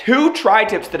smoking 2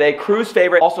 tri-tips today. Crew's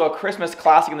favorite, also a Christmas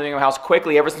classic in the Bingham house.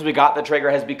 Quickly, ever since we got the Traeger,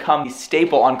 has become the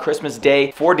staple on Christmas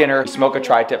Day for dinner. We smoke a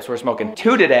tri-tip, so we're smoking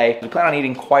 2 today. We plan on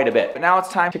eating quite a bit. But now it's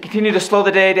time to continue to slow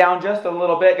the day down just a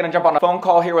little bit. Gonna jump on a phone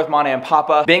call here with Mana and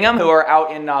Papa Bingham, who are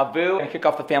out in Nauvoo. Gonna kick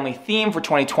off the family theme for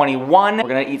 2021. We're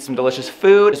gonna eat some delicious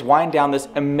food, just wind down this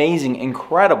amazing,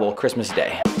 incredible Christmas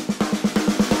day.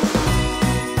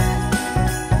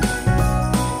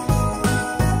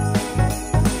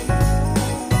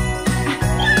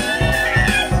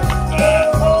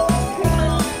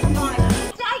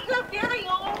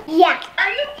 Yeah.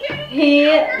 He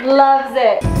loves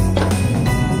it.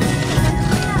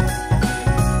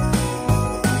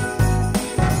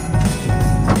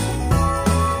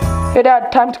 Hey,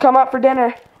 Dad, time to come up for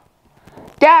dinner.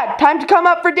 Dad, time to come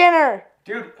up for dinner.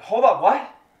 Dude, hold up, what?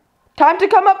 Time to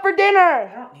come up for I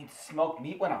dinner. don't need smoked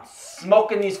meat when I'm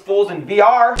smoking these fools in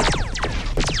VR.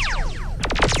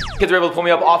 Kids were able to pull me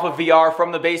up off of VR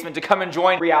from the basement to come and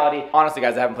join reality. Honestly,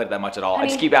 guys, I haven't played it that much at all. I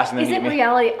just keep asking them to meet me. Isn't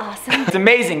reality awesome? It's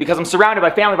amazing because I'm surrounded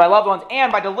by family, by loved ones,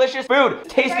 and by delicious food.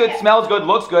 Tastes good, smells good,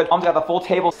 looks good. Mom's got the full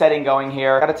table setting going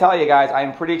here. Gotta tell you guys,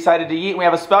 I'm pretty excited to eat. We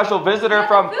have a special visitor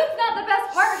from Food's not the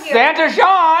best part here. Santa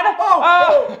Sean.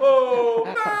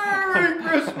 Merry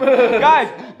Christmas. Guys,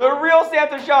 the real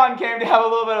Santa Sean came to have a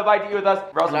little bit of a bite to eat with us.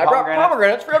 And I brought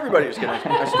pomegranates for everybody. Just kidding.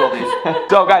 I stole these.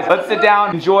 So guys, let's sit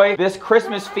down, enjoy this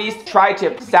Christmas feast.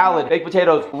 Tri-tip, salad, baked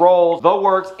potatoes, rolls, the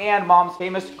works, and Mom's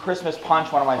famous Christmas punch,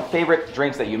 one of my favorite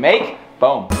drinks that you make.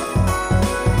 Boom.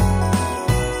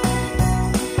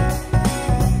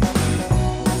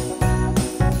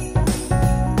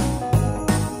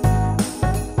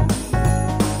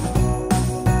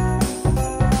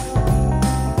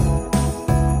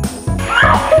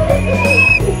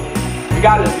 You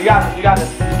got this, you got this, you got this.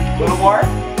 A little more, a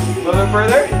little bit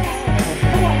further.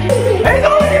 Hey,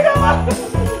 don't let it go!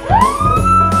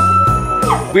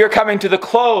 We are coming to the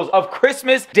close of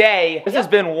Christmas Day. This has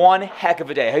been one heck of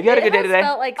a day. Have you had a good day today? It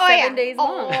felt like 7 days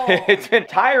long. It's been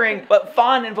tiring, but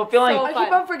fun and fulfilling. So I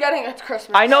keep on forgetting it's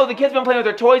Christmas. I know, the kids have been playing with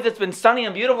their toys. It's been sunny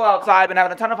and beautiful outside. Been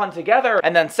having a ton of fun together,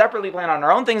 and then separately playing on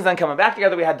our own things, then coming back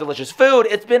together. We had delicious food.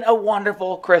 It's been a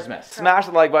wonderful Christmas. Smash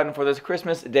the like button for this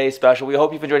Christmas Day special. We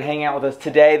hope you've enjoyed hanging out with us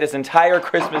today, this entire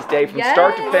Christmas day from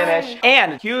start to finish.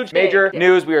 And huge major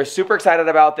news. We are super excited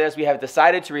about this. We have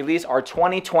decided to release our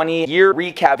 2020 year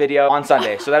recap video on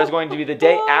Sunday. So that is going to be the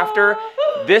day after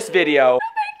this video.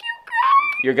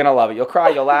 You're gonna love it. You'll cry,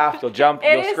 you'll laugh, you'll jump,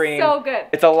 you'll scream. It is so good.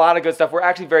 It's a lot of good stuff. We're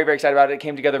actually very, very excited about it. It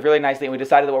came together really nicely, and we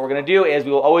decided that what we're gonna do is we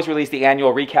will always release the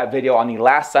annual recap video on the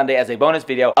last Sunday as a bonus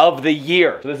video of the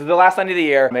year. So this is the last Sunday of the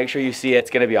year. Make sure you see it. It's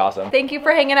gonna be awesome. Thank you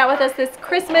for hanging out with us this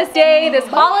Christmas Day, this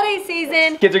holiday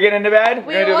season. Kids are getting into bed.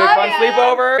 We're gonna do a big love fun ya.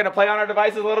 sleepover. We're gonna play on our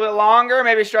devices a little bit longer,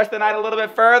 maybe stretch the night a little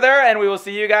bit further, and we will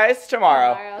see you guys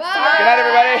tomorrow. Bye. Good night,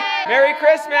 everybody. Merry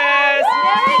Christmas!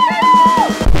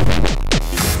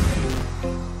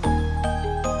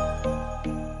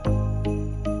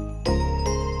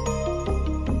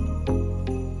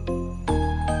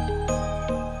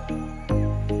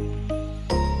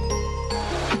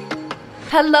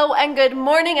 Hello and good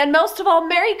morning, and most of all,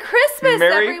 Merry Christmas,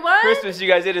 Merry everyone. Christmas, you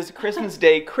guys. It is Christmas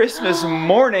Day, Christmas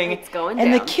morning. It's going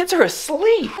and the down. kids are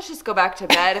asleep. Let's just go back to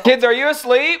bed. Kids, are you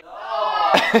asleep?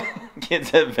 Kids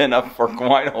have been up for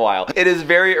quite a while. It is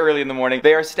very early in the morning.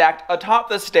 They are stacked atop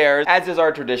the stairs. As is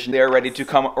our tradition, they are ready to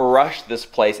come rush this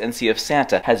place and see if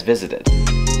Santa has visited.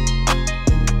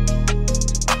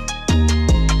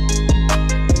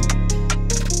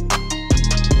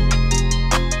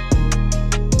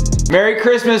 Merry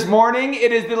Christmas morning.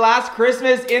 It is the last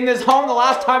Christmas in this home, the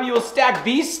last time you will stack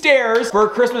these stairs for a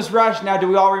Christmas rush. Now, do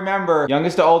we all remember?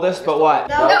 Youngest to oldest, but what?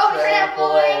 No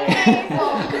trampling,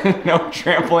 Hazel. No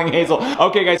trampling, Hazel.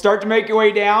 Okay, guys, start to make your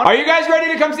way down. Are you guys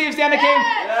ready to come see if Santa came?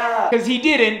 Yeah. Because he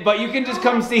didn't, but you can just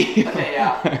come see. Okay,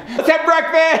 yeah. Let's have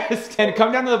breakfast. And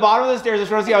come down to the bottom of the stairs. I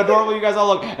just want to see how adorable you guys all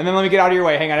look. And then let me get out of your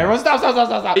way. Hang on, everyone, stop.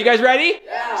 Are you guys ready?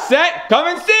 Yeah. Set, come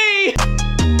and see.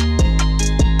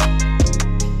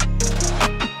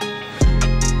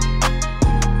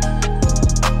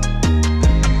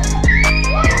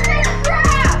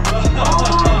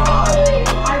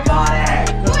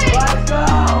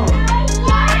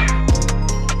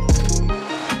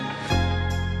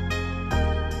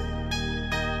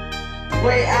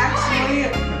 Wait, actually.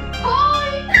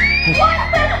 Holy,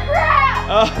 what the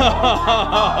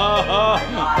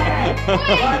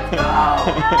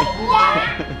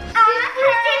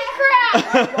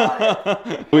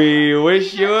crap? We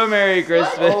wish you a Merry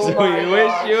Christmas. Oh we my wish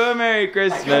gosh. you a Merry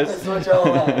Christmas. What?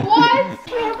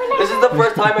 This is the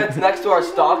first time it's next to our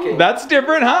stocking. That's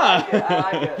different, huh?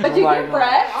 I like it. Did you get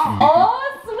bread? Oh,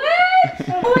 switch!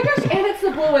 Oh my gosh, and it's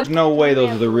the blue one. No way those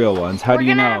are the real ones. How do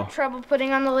you know? Trouble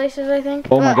putting on the laces, I think.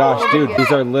 Oh my gosh, dude,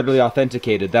 these are literally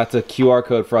authenticated. That's a QR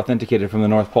code for authenticated from the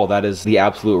North Pole. That is the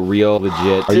absolute real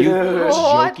legit. Are you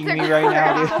What joking the me right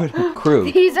now, dude?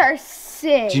 Crew, These are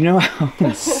sick. do you know how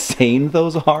insane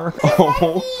those are?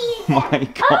 Oh my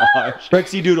gosh.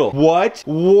 Rexy Doodle. What?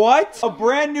 What? A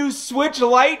brand new Switch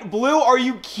light blue? Are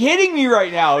you kidding me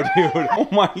right now, dude? Oh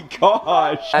my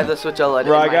gosh. I have the Switch OLED.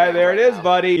 Right, guy, there it is,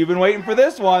 buddy. You've been waiting for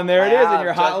this one. There it is in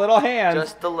your hot little hands.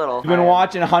 Just a little. You've been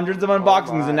watching hundreds of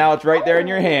unboxings and now it's right there in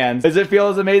your hands. Does it feel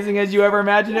as amazing as you ever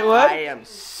imagined it would? I am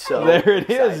so There it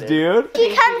is, excited. dude.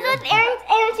 She comes with earrings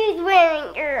and she's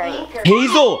wearing earrings.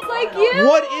 Hazel, Like you.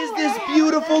 what is this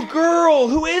beautiful girl?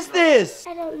 Who is this?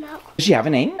 I don't know. Does she have a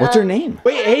name? What's her name?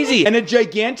 Wait, Hazy, and a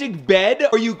gigantic bed?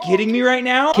 Are you kidding me right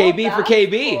now? KB for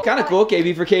KB. Kind of cool,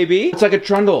 KB for KB. It's like a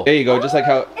trundle. There you go, just like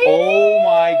how, oh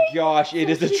my gosh, it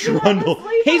is a trundle.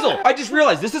 Hazel, I just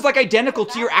realized this is like identical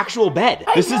to your actual bed.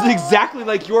 This is exactly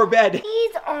like your bed.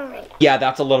 He's orange. Yeah,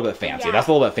 that's a little bit fancy. That's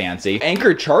a little bit fancy.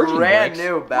 Anchor charging Brand bricks.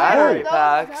 new battery Whoa.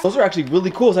 packs. Those are actually really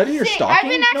cool. Is that in your stocking?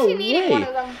 I've been actually needing one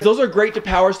of them. Those are great to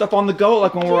power stuff on the go,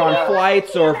 like when we're on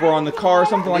flights or if we're on the car or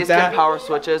something like These can that. power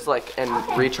switches like and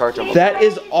recharge them. That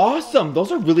is awesome.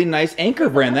 Those are really nice Anchor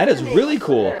brand. That is really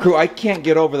cool. Crew, I can't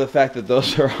get over the fact that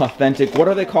those are authentic. What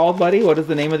are they called, buddy? What is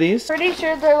the name of these? Pretty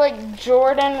sure they're like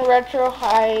Jordan Retro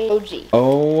High OG.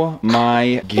 Oh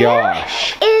my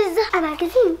gosh. Is a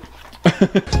magazine.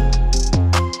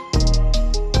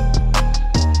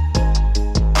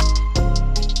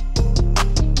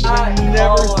 I've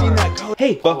never seen that color.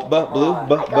 Hey,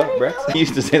 blue, Rex. He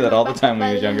used to say that all the time when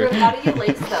he was younger. How do you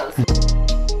lace those?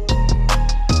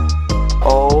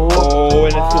 Oh,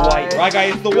 and it's the white. Right,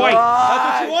 guys, it's the white. That's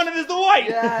what you gosh. wanted, is the white.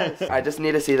 Yes. I just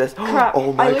need to see this. Crap.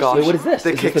 Oh my gosh. Wait, what is this?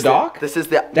 Is this the kickstand. dock? This is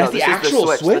the That's no, the this is actual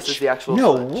the switch? This is the actual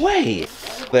No switch. way.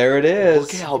 There it is.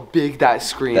 Look at how big that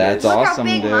screen That's is. awesome,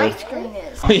 How big dude. my screen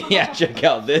is. Yeah, check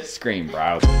out this screen,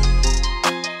 bro.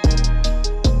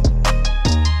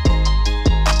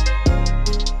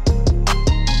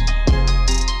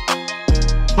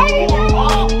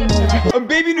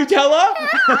 Baby Nutella?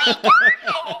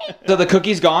 So the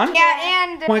cookie's gone? Yeah,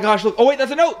 and Oh my gosh, look. Oh wait,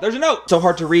 that's a note. There's a note. So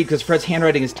hard to read because Fred's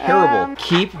handwriting is terrible.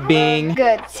 Keep being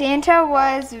good. Santa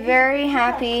was very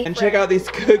happy. And check out these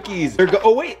cookies.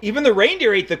 Oh wait, even the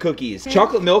reindeer ate the cookies.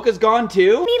 Chocolate milk is gone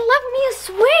too. He left me a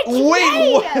switch.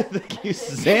 Wait, what? Thank you,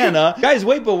 Santa. Guys,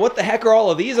 wait, but what the heck are all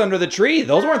of these under the tree?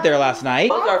 Those weren't there last night.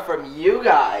 Those are from you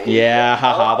guys. Yeah,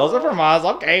 haha, those are from us.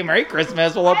 Okay, Merry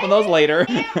Christmas. We'll open those later.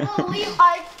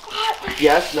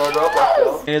 Yes, no, let's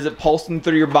go. And is it pulsing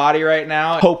through your body right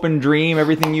now? Hope and dream,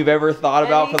 everything you've ever thought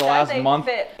about for the last month?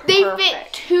 They fit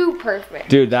too perfect.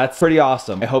 Dude, that's pretty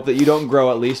awesome. I hope that you don't grow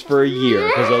at least for a year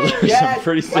because those are Yes, some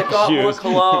pretty sick I got more shoes.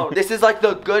 cologne. This is like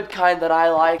the good kind that I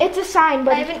like. It's a sign,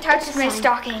 but I haven't touched my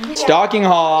stocking. Stocking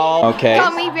haul. Okay.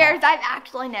 Gummy bears, I've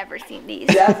actually never seen these.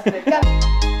 Yes.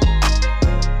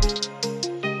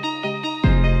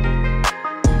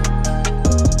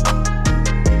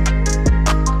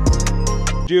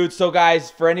 Dude, so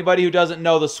guys, for anybody who doesn't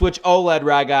know, the Switch OLED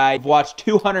Ragai, I've watched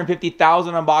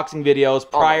 250,000 unboxing videos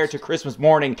prior to Christmas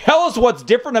morning. Tell us what's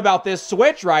different about this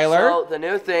Switch, Ryler. So the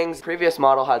new things, previous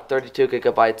model had 32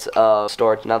 gigabytes of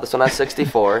storage. Now this one has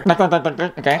 64. Okay.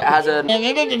 It has an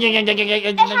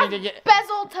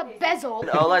Bezel to bezel.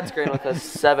 OLED screen with a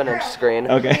 7-inch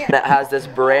screen. Okay. And it has this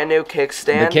brand new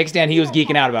kickstand. The kickstand he was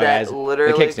geeking out about, that guys.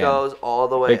 literally the kickstand goes all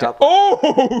the way up.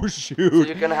 Oh, shoot. So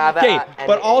you can have it Okay, at any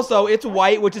but also angle. it's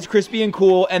white, which is crispy and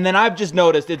cool. And then I've just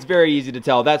noticed it's very easy to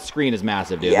tell that screen is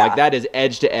massive, dude. Yeah. Like that is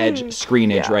edge to edge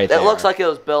screenage right there. It looks like it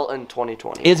was built in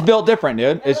 2020. It's built different,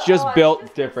 dude. It's just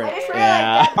built different.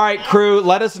 Yeah. All right, crew,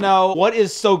 let us know what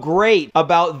is so great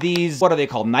about these. What are they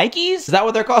called? Nikes? Is that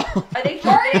what they're called? I think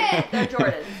Jordan. They're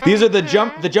Jordans. These are the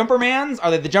Jumpermans?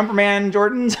 Are they the Jumperman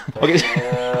Jordans?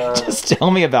 Okay. Just tell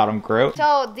me about them, crew.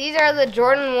 So these are the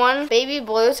Jordan 1 baby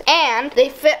blues, and they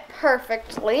fit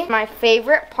perfectly. My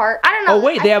favorite part. I don't know. Oh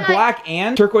wait, they have feel like- black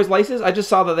and turquoise laces? I just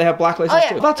saw that they have black laces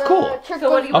too. That's cool. So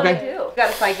what do you want Okay. to do? You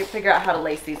gotta figure out how to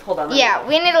lace these. Hold on. let me- Yeah,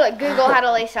 we need to like, Google how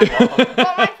to lace them. But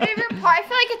my favorite part, I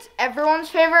feel like it's everyone's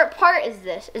favorite part, is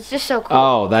this. It's just so cool.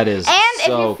 Oh, that is And if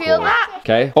so you feel cool. that-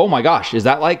 Okay. Oh my gosh, is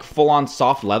that like full-on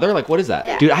soft leather? Like what is that?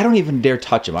 Yeah. Dude, I don't even dare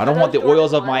touch them. I don't want the Jordan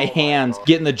oils of my 1s. hands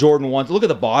getting the Jordan 1s. Look at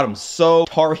the bottom, so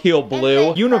tar heel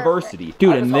blue. they- University.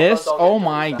 Dude, I and just hope this, those don't oh get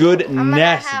my too I'm gonna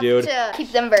goodness, have dude. to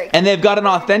keep them very And they've got an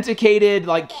authenticated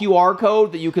like QR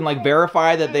code that you can like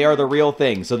verify that they are the real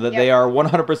thing, so that they are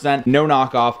 100% no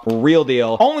knockoff, real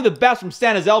deal. Only the best from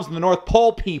Santa's elves in the North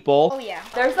Pole, people. Oh yeah.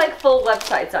 There's like full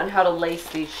websites on how to lace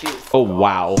these shoes. Oh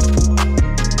wow.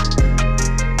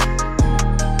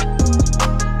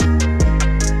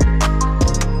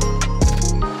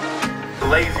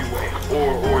 Lazy way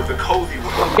or the cozy way.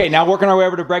 Okay, now working our way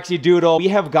over to Brexy Doodle. We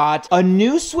have got a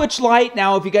new Switch Lite.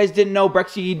 Now, if you guys didn't know,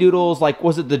 Brexy Doodle's like,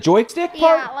 was it the joystick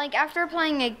part? Yeah, like after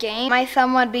playing a game, my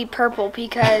thumb would be purple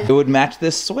because It would match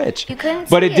this Switch. you couldn't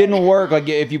But see it didn't work. Like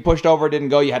if you pushed over, it didn't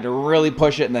go. You had to really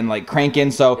push it and then like crank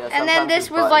in. So And then this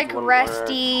was like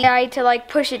rusty. I had to like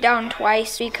push it down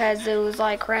twice because it was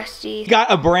like rusty.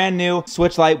 got a brand new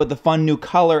Switch Lite with the fun new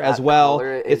color as well.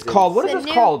 color is It's called, what is insane.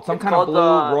 this called? Some It's kind of called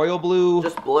blue, the- royal blue?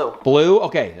 Just blue. Blue?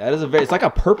 Okay, that is a very, it's like a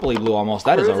purpley blue almost.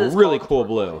 That is Cruise a is really called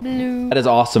cool blue. That is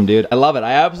awesome, dude. I love it.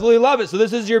 I absolutely love it. So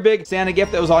this is your big Santa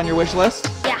gift that was on your wish list?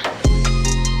 Yeah.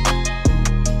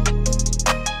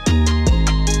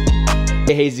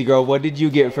 Hey, Hazy Girl, what did you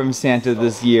get from Santa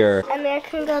this year?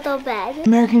 American Girl doll bed.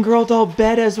 American Girl doll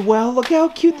bed as well. Look how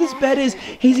cute this bed is.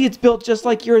 Hazy, it's built just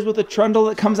like yours with a trundle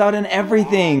that comes out and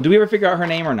everything. Do we ever figure out her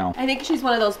name or no? I think she's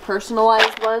one of those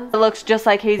personalized ones. It looks just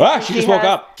like Hazel. Ah, she just woke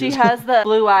up. She has the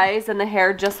blue eyes and the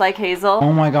hair just like Hazel.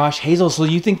 Oh my gosh, Hazel, so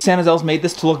you think Santa's elves made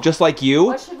this to look just like you?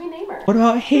 What should we name her? What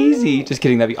about Hazy? Just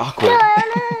kidding, that'd be awkward. No, I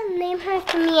want to name her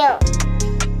Camille.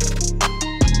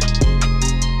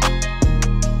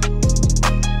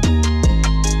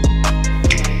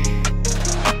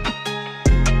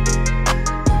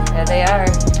 There they are.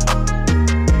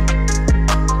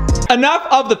 Enough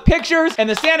of the pictures and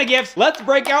the Santa gifts. Let's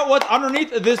break out what's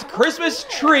underneath this Christmas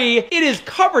tree. It is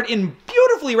covered in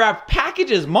beautifully wrapped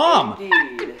packages, Mom.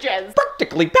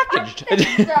 Practically packaged.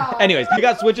 Anyways, we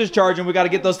got switches charging. We got to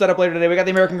get those set up later today. We got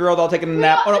the American Girl doll taking a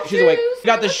nap. Oh no, she's awake. We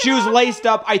got the shoes laced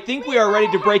up. I think we are ready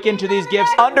to break into these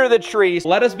gifts under the trees.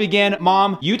 Let us begin.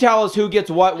 Mom, you tell us who gets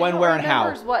what, when, where, and how.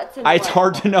 It's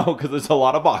hard to know because there's a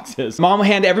lot of boxes. Mom will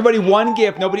hand everybody one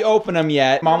gift. Nobody opened them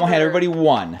yet. Mom will hand everybody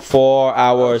one. 4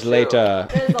 hours later. say to...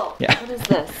 Fizzle. Yeah. What is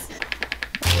this?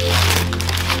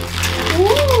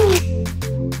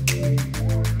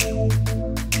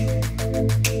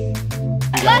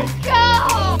 Let's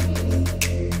go!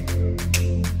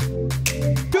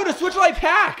 Dude, a Switch Lite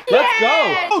pack. Let's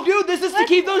go. Oh, dude, this is to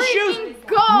keep those shoes.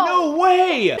 Go! No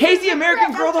way. Hazy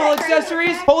American Girl doll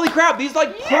accessories. Holy crap, these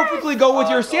like perfectly go with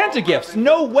your Santa gifts.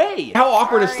 No way. How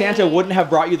awkward if Santa wouldn't have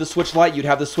brought you the Switch Lite. You'd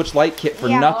have the Switch Lite kit for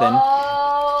nothing.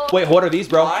 Wait, what are these,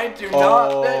 bro? I do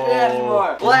not fit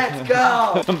anymore. Let's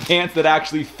go. Some pants that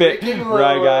actually fit,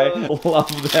 right, guy?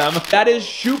 Love them. That is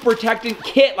shoe protectant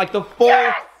kit, like the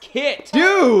full kit.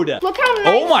 Dude. Look how nice.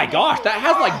 Oh my gosh, that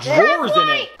has like drawers in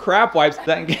it. Crap wipes.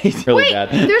 That in case really Wait, bad.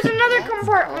 there's another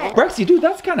compartment. Brexy, dude,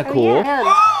 that's kind of cool.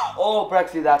 Oh,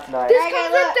 Brexy, that's nice. This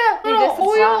comes with the little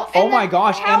oil. Oh my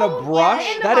gosh, and a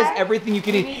brush. That is everything you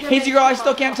can need. Hazy girl, I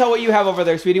still can't tell what you have over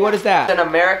there, sweetie. What is that? It's an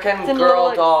American It's a Girl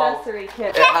little doll. accessory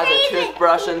kit. It has a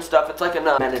toothbrush and stuff. It's like an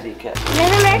amenity kit.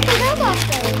 There's American Girl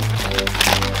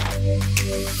boxes.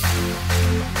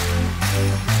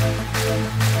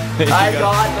 I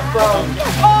got the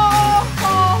phone.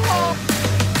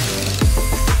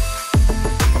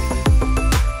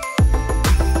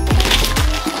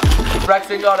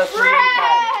 Brexton got a 3D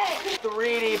pen.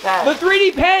 3D pen. The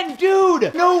 3D pen,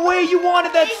 dude! No way you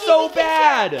wanted that so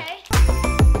bad!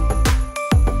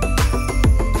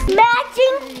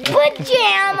 Matching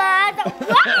pajamas.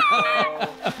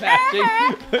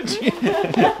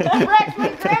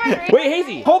 Wait,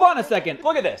 Hazy, hold on a second.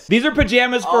 Look at this. These are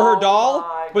pajamas for her doll,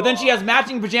 but then she has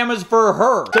matching pajamas for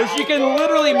her. So she can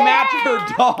literally match her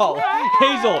doll.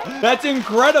 Hazel, that's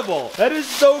incredible. That is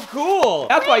so cool.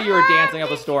 That's why you were dancing up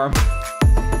a storm.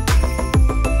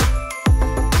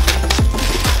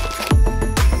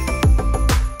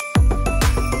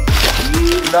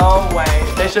 No way.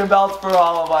 Fishing belts for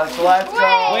all of us. Let's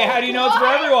go. Wait, how do you know it's for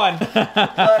everyone?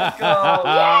 Let's go.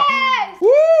 Yes! Woo!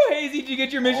 Hazy, did you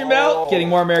get your mission belt? Getting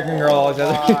more American Girl all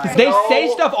accessories. They say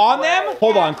stuff on them?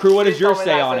 Hold on, crew, what does yours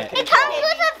say on it? It comes with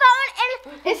a phone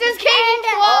and It says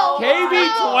KB12.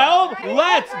 KB12?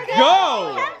 Let's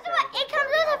go! it comes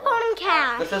with a phone and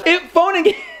cash. This is It phoning.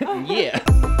 Yeah.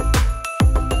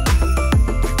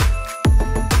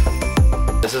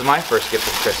 This is my first gift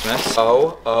of Christmas.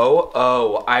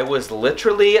 Oh. I was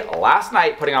literally last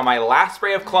night putting on my last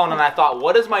spray of cologne and I thought,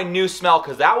 what is my new smell?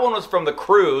 Because that one was from the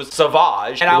cruise,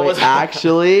 Sauvage. And I was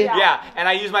actually? Yeah, and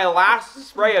I used my last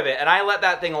spray of it and I let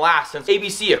that thing last since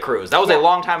ABC a cruise. That was a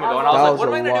long time ago. And I was like, what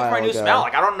am I gonna do for my new smell?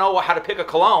 Like, I don't know how to pick a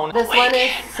cologne. This one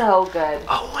is so good.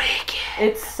 Awaken.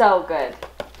 It's so good.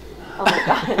 Oh my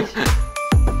gosh.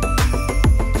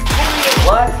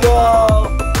 Let's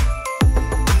go.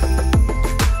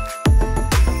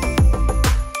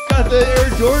 Got the Air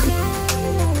Jordan.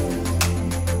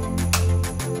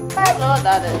 I don't know what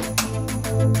that is.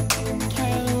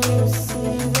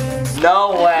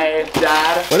 No way,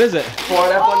 Dad. What is it?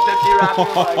 Ford F-150 wrapped in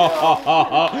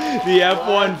Lego. The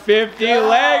F-150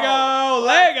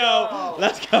 Lego.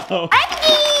 Let's go.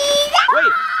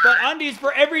 Wait, but undies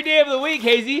for every day of the week,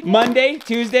 Hazy. Monday,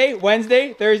 Tuesday,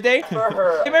 Wednesday, Thursday. For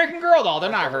her. American Girl doll, they're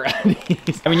not her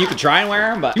undies. I mean, you could try and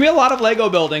wear them, but we have a lot of Lego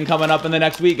building coming up in the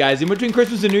next week, guys. In between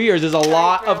Christmas and New Year's, there's a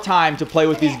lot of time to play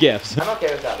with these gifts. I'm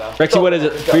okay with that, though. Rexy, what is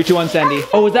it? 3, 2, 1, Sandy.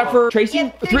 Oh, is that for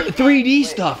Tracy? 3D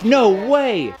stuff. No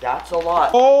way. That's a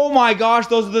lot. Oh my gosh,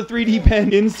 those are the 3D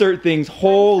pen insert things.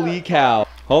 Holy cow.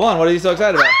 Hold on, what are you so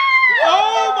excited about?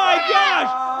 Oh my gosh!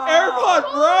 AirPod,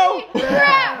 bro!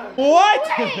 What?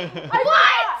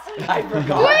 What? I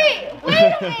forgot. Wait a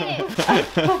minute.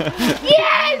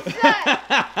 Yes!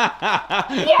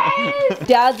 Yes!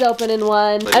 Dad's opening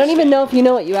one. I don't even know if you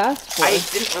know what you asked for. I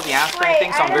didn't really ask for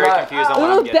anything, so I'm very confused on what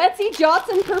Ooh, I'm getting. Betsy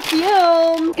Johnson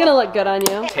perfume. Gonna look good on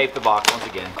you. Tape the box once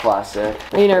again. Classic.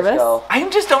 Are you nervous? Let's go. I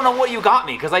just don't know what you got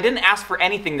me, because I didn't ask for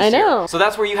anything this I know. year. So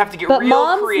that's where you have to get But real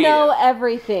moms creative. know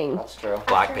everything. That's true.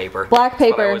 Black paper. Black That's what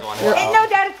I paper. always wanted. You're- No,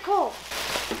 Dad, it's cool.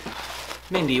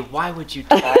 Mindy, why would you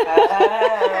do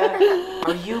that?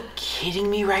 Are you kidding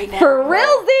me right now? For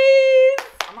realsies!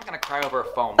 I'm not gonna cry over a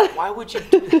phone. But why would you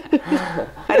do that?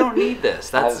 I don't need this.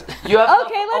 That's You have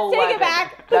Okay, let's take it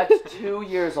back. That's 2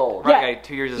 years old. right. Guy,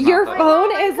 2 years is Your not that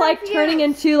phone is like turning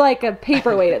into like a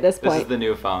paperweight at this This is point. the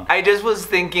new phone. I just was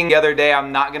thinking the other day,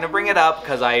 I'm not gonna bring it up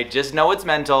because I just know it's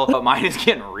mental, but mine is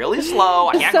getting really slow.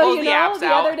 I can't So close you the know, apps the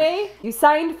out. other day, you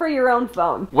signed for your own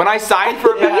phone. When I signed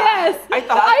for Yes! I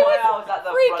thought I was at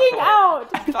the was freaking front out.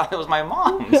 I thought it was my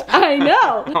mom's. I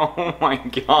know. Oh my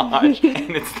gosh.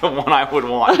 And it's the one I would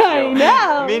want too. I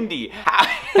know. Mindy,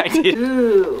 I did.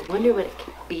 Ooh, wonder what it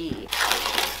could be.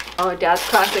 Oh, Dad's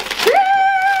classic.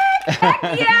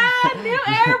 Yeah, new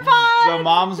AirPods. So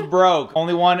mom's broke.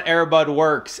 Only one Airbud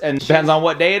works, and depends on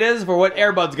what day it is for what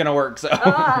Airbud's gonna work. So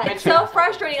it's so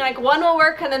frustrating. Like one will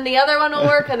work, and then the other one will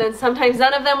work, and then sometimes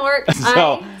none of them work.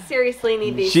 So, I seriously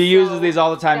need these. she uses these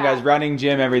all the time, guys. Running,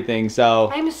 gym, everything.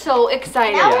 So I'm so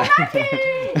excited.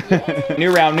 yeah.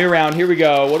 New round. Here we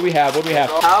go. What do we have?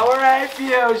 Powerade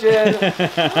Fusion.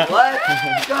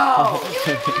 Let's go.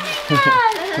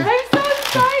 I'm so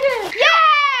excited.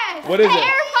 Yes! What is it?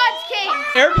 AirPods case.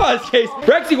 AirPods case.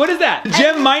 Rexy, what is that?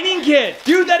 Gem mining kit.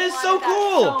 Dude, that is so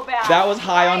cool. so bad. That was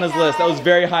high on his list. That was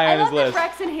very high on his I love list. that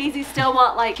Rex and Hazy still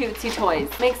want like cutesy toys.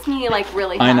 Makes me like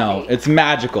really happy. I know. It's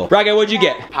magical. Braga, what'd you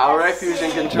get? Powerade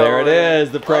Fusion controller. There it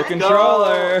is. The Pro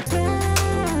Controller.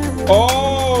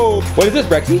 Oh! What is this,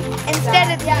 Rexy? Instead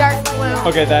it's dark blue.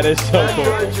 Okay, that is so cool.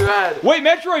 Metroid Dread. Wait,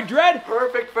 Metroid Dread?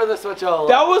 Perfect for the Switch OLED.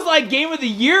 That was like game of the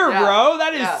year, Yeah. bro.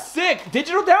 That is Yeah. sick.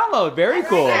 Digital download. Very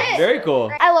cool. Very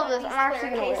cool. I love this. I'm actually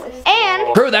gonna wear this.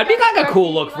 And Bro, that'd be like a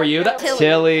cool look for you. That's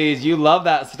Tilly's. You love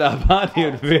that stuff, huh,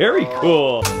 dude? Very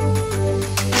cool.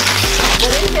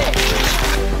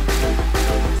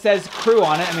 It says crew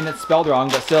on it. I mean, it's spelled wrong,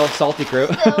 but still salty crew.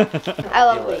 I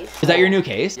love these. Is that your new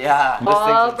case? Yeah. This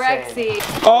Oh, thing's insane.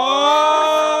 Brexy.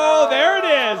 Oh, there it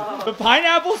is. The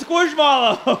pineapple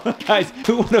squishmallow. Guys,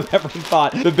 who would have ever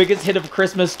thought the biggest hit of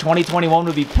Christmas 2021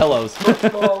 would be pillows? They're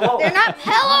not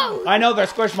pillows. I know they're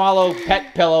squishmallow,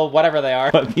 pet pillow, whatever they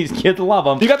are, but these kids love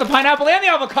them. You got the pineapple and the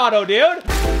avocado, dude.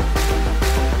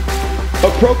 A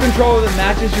Pro Controller that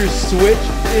matches your Switch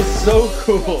is so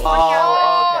cool.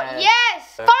 Oh, okay.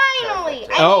 Yes, finally.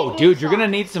 Oh, dude, you're gonna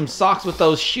need some socks with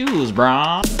those shoes,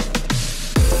 bro.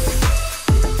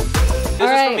 This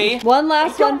is for me. One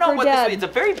last I don't one know for what this Dad. is. It's a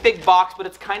very big box, but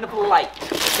it's kind of light.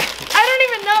 I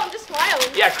don't even know. I'm just smiling.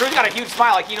 Yeah, Crew's got a huge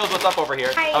smile like he knows what's up over here.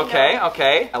 I Okay, know.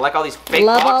 okay. I like all these fake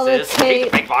Love all the boxes. I hate the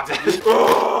tape. fake boxes.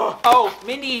 Oh,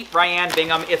 Mindy, Ryan,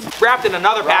 Bingham, it's wrapped in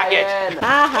another package. Get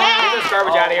this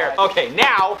garbage out of here. Okay,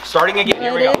 now, starting again.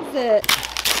 Here we go. What is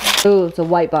it? Ooh, it's a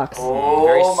white box. Oh,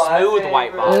 Very my smooth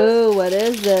white box. Ooh, what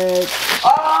is it?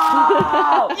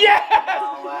 Oh! Yes!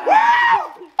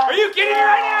 Woo! Are you kidding me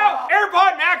right now?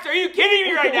 AirPod Max, are you kidding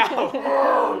me right now?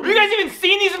 Have you guys even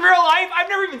seen these in real life? I've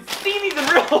never even seen these in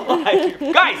real life.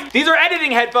 Guys, these are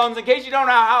editing headphones in case you don't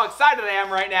know how excited I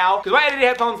am right now. Because my editing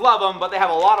headphones love them, but they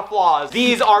have a lot of flaws.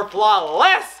 These are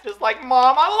flawless. Just like,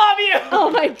 Mom, I love you.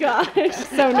 Oh my gosh,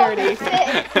 so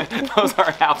nerdy. Those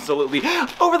are absolutely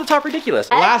over the top ridiculous.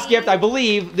 Last gift, I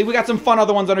believe. We got some fun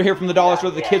other ones under here from the dollar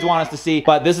store that the kids want us to see.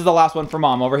 But this is the last one for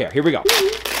Mom over here. Here we go.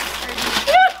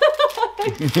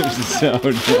 So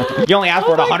dumb. You only asked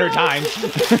for it 100 times.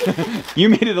 You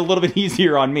made it a little bit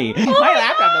easier on me. Oh my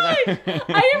laptop doesn't.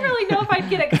 I didn't really know if I'd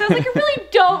get it because I was like, I really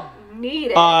don't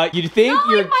need it. You'd think Not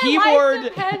your like my keyboard.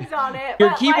 life depends on it, Your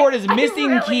but, keyboard like, is I missing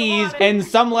really keys want it. and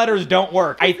some letters don't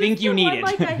work. I think you need it.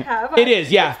 Like I have. It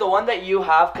is, yeah. It's the one that you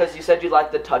have because you said you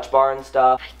like the touch bar and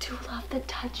stuff. I do love the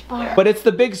touch bar. But it's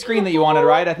the big screen that you wanted,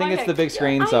 right? I think it's the big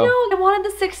screen, so. I know. I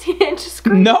wanted the 16-inch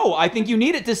screen. No, I think you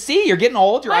need it to see. You're getting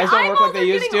old. Your eyes don't work like they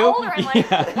used to. Older. I'm like,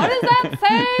 Yeah. what does that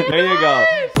say? There you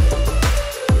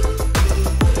go.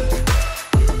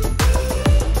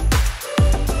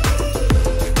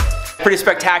 Pretty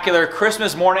spectacular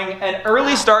Christmas morning, an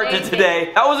early start to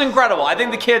today. That was incredible. I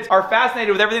think the kids are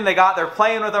fascinated with everything they got. They're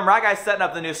playing with them. Right guy's setting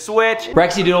up the new Switch.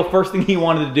 Rexy Doodle, first thing he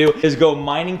wanted to do is go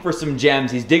mining for some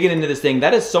gems. He's digging into this thing.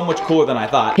 That is so much cooler than I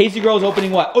thought. Hazy Girl's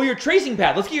opening what? Oh, your tracing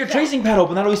pad. Let's get your tracing pad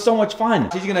open. That'll be so much fun.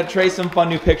 She's gonna trace some fun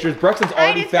new pictures. Brexton's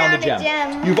already found a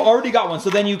gem. You've already got one. So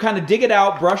then you kind of dig it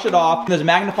out, brush it off. There's a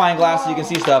magnifying glass so you can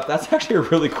see stuff. That's actually a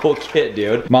really cool kit,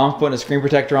 dude. Mom's putting a screen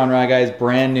protector on, right guys?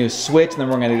 Brand new Switch. And then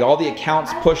we're gonna get all the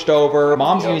accounts pushed over.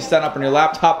 Mom's gonna be setting up a new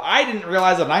laptop. I didn't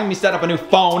realize that I'm gonna be setting up a new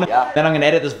phone. Yeah. Then I'm gonna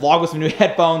edit this vlog with some new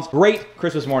headphones. Great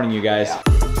Christmas morning, you guys. Yeah.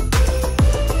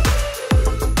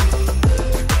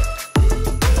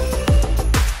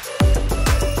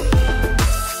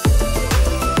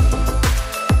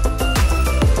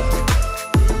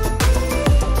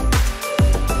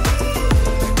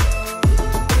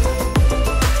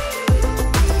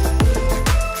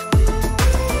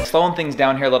 Slowing things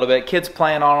down here a little bit. Kids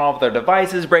playing on all of their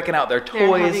devices, breaking out their They're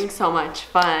toys. having so much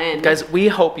fun. Guys, we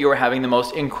hope you are having the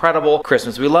most incredible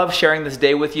Christmas. We love sharing this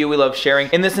day with you. We love sharing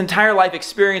in this entire life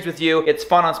experience with you. It's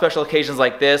fun on special occasions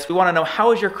like this. We want to know,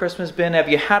 how has your Christmas been? Have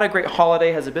you had a great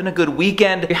holiday? Has it been a good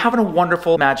weekend? Are you having a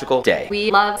wonderful, magical day? We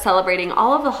love celebrating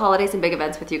all of the holidays and big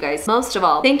events with you guys. Most of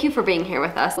all, thank you for being here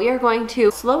with us. We are going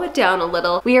to slow it down a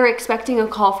little. We are expecting a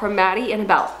call from Maddie in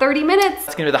about 30 minutes.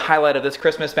 That's going to be the highlight of this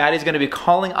Christmas. Maddie's going to be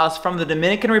calling us from the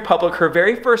Dominican Republic, her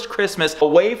very first Christmas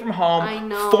away from home, I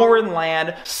know. foreign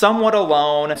land, somewhat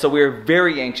alone. So we are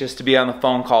very anxious to be on the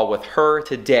phone call with her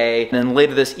today. And then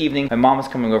later this evening, my mom is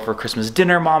coming over for Christmas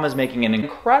dinner. Mom is making an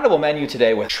incredible menu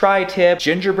today with tri-tip,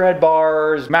 gingerbread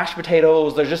bars, mashed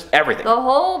potatoes. There's just everything. The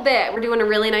whole bit. We're doing a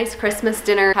really nice Christmas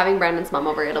dinner, having Brandon's mom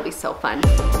over. It'll be so fun.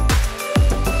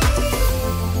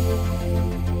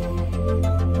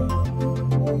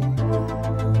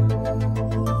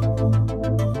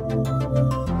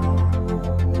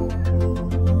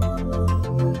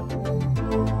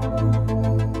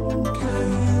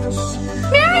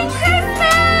 Merry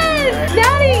Christmas!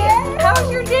 Maddie,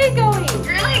 how's your day going?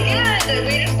 Really good.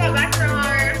 We just got back from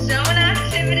our snowman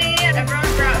activity.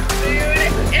 Everyone brought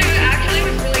food. It actually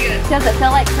was really good. Does it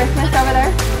feel like Christmas over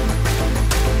there?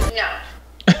 No.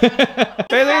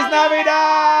 Feliz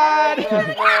Navidad!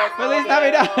 Feliz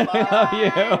Navidad! I love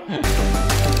you.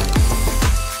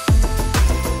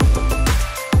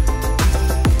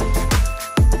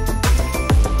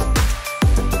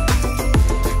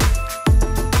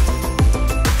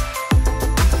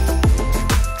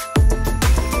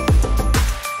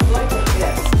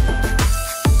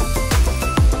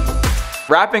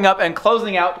 Wrapping up and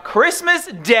closing out Christmas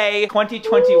Day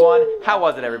 2021. How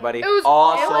was it, everybody? It was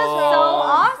awesome. It was so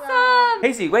awesome.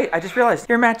 Casey, wait, I just realized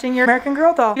you're matching your American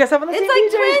Girl doll. You guys have on the same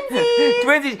It's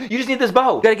like twinsies. You just need this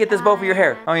bow. You gotta get this bow for your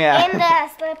hair. Oh yeah. And the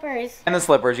slippers. And the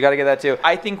slippers, you gotta get that too.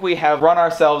 I think we have run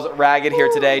ourselves ragged here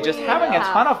today, just having a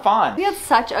ton of fun. We had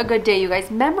such a good day, you guys.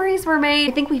 Memories were made.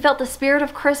 I think we felt the spirit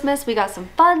of Christmas. We got some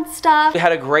fun stuff. We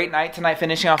had a great night tonight,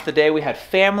 finishing off the day. We had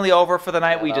family over for the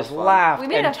night. Yeah, we that just was fun. laughed We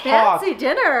made and a talked fancy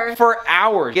dinner. for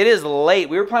hours. It is late.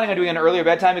 We were planning on doing an earlier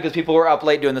bedtime because people were up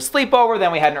late doing the sleepover.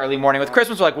 Then we had an early morning with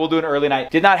Christmas. We're like, we'll do an early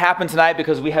night. Did not happen tonight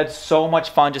because we had so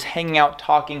much fun just hanging out,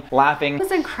 talking, laughing. It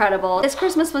was incredible. This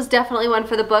Christmas was definitely one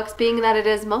for the books, being that it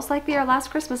is most likely our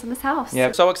last Christmas in this house.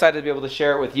 Yep, so excited to be able to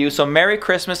share it with you. So Merry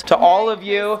Christmas to all of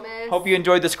you. Christmas. Hope you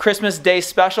enjoyed this Christmas Day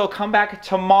special. Come back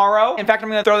tomorrow. In fact, I'm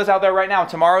gonna throw this out there right now.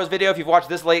 Tomorrow's video, if you've watched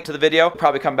this late to the video,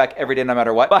 probably come back every day no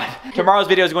matter what. But tomorrow's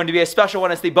video is going to be a special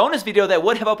one. It's the bonus video that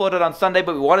would have uploaded on Sunday,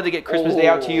 but we wanted to get Christmas Day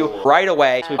out to you right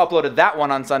away. So we uploaded that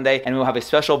one on Sunday, and we'll have a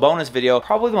special bonus video,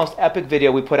 probably the most epic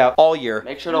video we put out all year.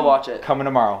 Make sure to watch it. Coming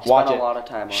tomorrow. Spend Watch a it. lot of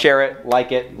time on Share it,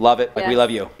 like it, love it. Like we Yes.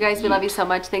 love you. You guys, we love you so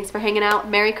much. Thanks for hanging out.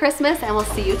 Merry Christmas, and we'll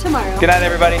see you tomorrow. Good night,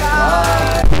 everybody.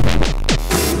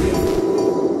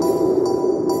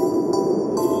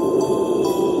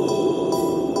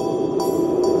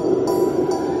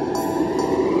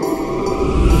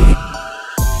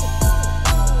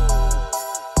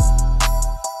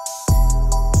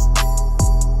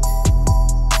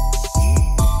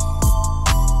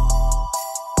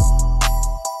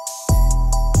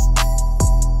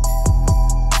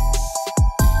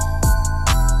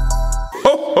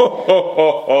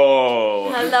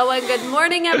 Hello and good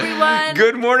morning, everyone.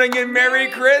 Good morning and Merry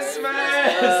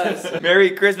Christmas!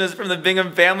 Merry Christmas from the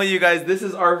Bingham family, you guys. This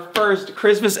is our first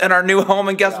Christmas in our new home,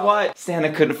 and guess what?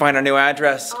 Santa couldn't find our new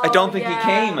address. I don't think he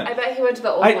came. I bet he went to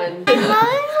the old I- one.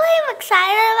 I'm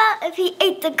excited about if he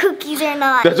ate the cookies or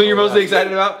not. That's what you're mostly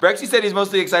excited about? Brexy said he's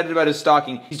mostly excited about his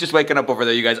stocking. He's just waking up over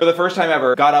there, you guys. For the first time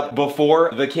ever, got up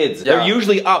before the kids. They're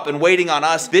usually up and waiting on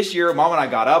us. This year, Mom and I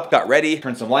got up, got ready,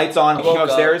 turned some lights on, came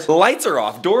upstairs. The lights are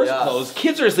off, doors closed,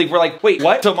 kids are asleep. We're like, wait,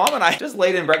 what? So Mom and I just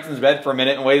laid in Brexton's bed for a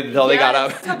minute and waited until they got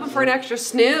up. Hoping for an extra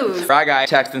snooze. Fry guy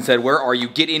texted and said, where are you?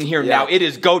 Get in here now. It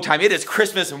is go time. It is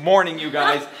Christmas morning, you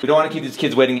guys. We don't want to keep these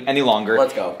kids waiting any longer.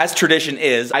 Let's go. As tradition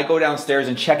is, I go downstairs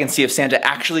and check and see if Santa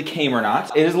actually came or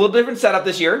not. It is a little different setup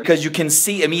this year because you can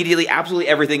see immediately absolutely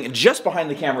everything just behind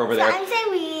the camera over there. I'm saying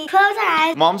we close our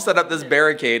eyes. Mom set up this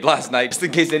barricade last night just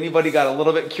in case anybody got a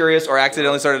little bit curious or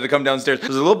accidentally started to come downstairs.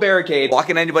 There's a little barricade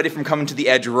blocking anybody from coming to the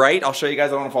edge right. I'll show you guys.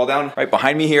 I don't want to fall down. Right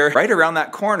behind me here, right around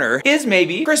that corner is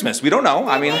maybe Christmas. We don't know.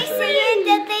 I mean,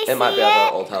 It might be at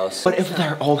our old house. what if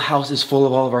our old house is full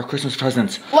of all of our Christmas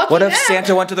presents? Lucky What if them.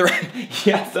 Santa went to the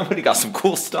yeah, somebody got some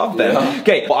cool stuff then.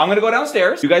 Okay, well, I'm gonna go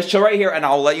downstairs. You guys chill right here and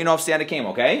I'll let you know if Santa came,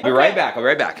 okay? I'll be right back. I'll be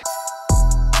right back.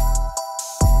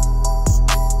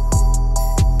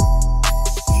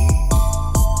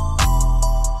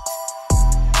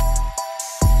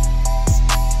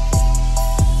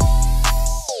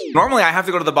 Normally I have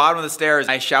to go to the bottom of the stairs.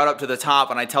 I shout up to the top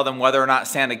and I tell them whether or not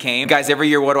Santa came. Guys, every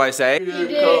year what do I say? He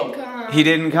didn't come. He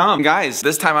didn't come. Guys,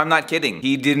 this time I'm not kidding.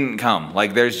 He didn't come.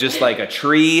 Like there's just like a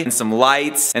tree and some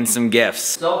lights and some gifts.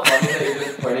 So funny that you're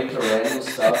just pointing to random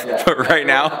stuff. Yeah. But right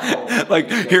now, like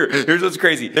here's what's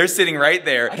crazy. They're sitting right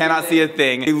there, cannot see a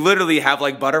thing. They literally have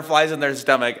like butterflies in their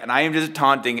stomach and I am just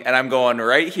taunting and I'm going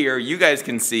right here. You guys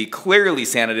can see clearly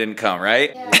Santa didn't come,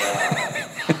 right? Yeah.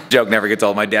 Joke never gets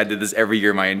old. My dad did this every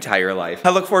year my entire life.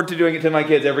 I look forward to doing it to my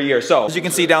kids every year. So, as you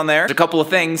can see down there, there's a couple of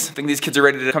things. I think these kids are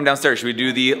ready to come downstairs. Should we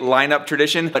do the line-up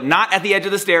tradition? But not at the edge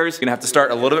of the stairs. You're gonna have to start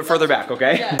a little bit further back,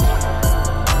 okay? Yeah.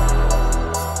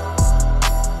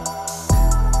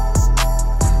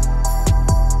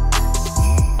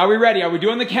 Are we ready? Are we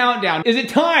doing the countdown? Is it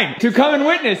time to come and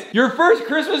witness your first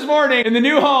Christmas morning in the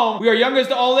new home? We are youngest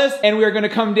to oldest, and we are gonna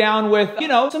come down with, you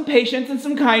know, some patience and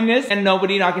some kindness, and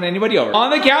nobody knocking anybody over.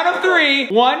 On the count of 3,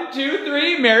 1, 2,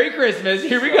 3, Merry Christmas.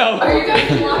 Here we go. Are you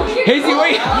guys looking? Hazy,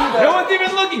 wait. No one's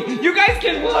even looking. You guys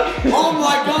can look. Oh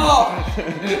my God.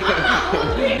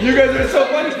 You guys are so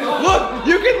funny. Look,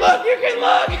 you can look, you can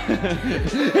look.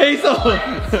 Hazel.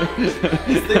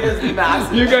 This thing is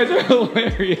massive. You guys are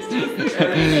hilarious.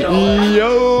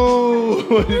 Yo!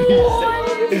 What did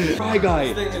he say? Fry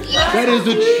guy. That is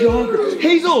a chonker.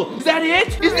 Hazel, is that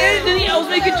it? Is there anything else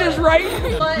make it just right?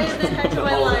 What is the heck of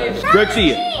my life?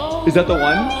 Rexy, is that the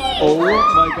one? Oh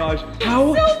my gosh.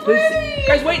 How? So pretty.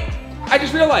 Guys, wait. I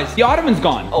just realized the ottoman's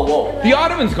gone. Oh, whoa. The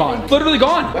ottoman's gone. Literally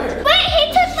gone. Where? Wait,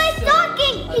 he took my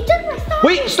stocking. He took my stocking.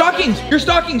 Wait, stockings. Your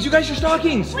stockings. You guys, your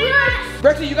stockings.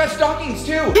 Rexy, you got stockings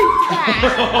too.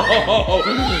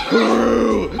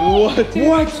 What?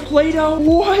 What? Play-Doh?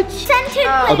 What?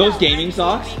 Are those gaming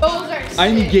socks? Those are sick.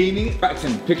 I'm gaming.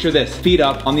 Braxton, picture this. Feet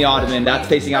up on the ottoman. That's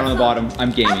facing out on the bottom.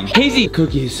 I'm gaming. Hazy,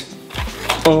 cookies.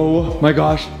 Oh my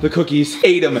gosh, the cookies.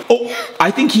 Ate them. Oh, I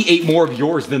think he ate more of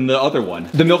yours than the other one.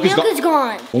 The milk is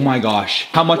gone. Oh my gosh.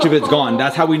 How much of it's gone?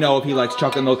 That's how we know if he likes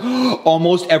chocolate milk.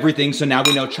 Almost everything, so now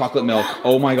we know chocolate milk.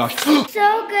 Oh my gosh. So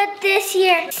good this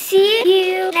year. See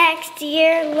you next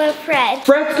year with Fred.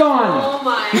 Fred's gone. Oh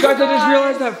my You guys, I just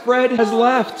realized that Fred has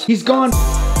left. He's gone.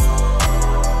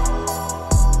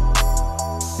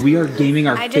 We are gaming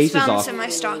our faces off. I just found this in my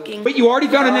stocking. Wait, you already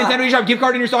found a Nintendo eShop gift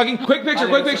card in your stocking? Quick picture,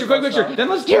 quick picture, quick picture. Then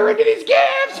let's tear into these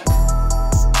gifts.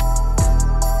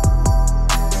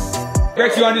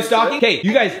 Rex, you want to do stocking? Okay,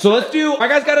 you guys, so let's do, my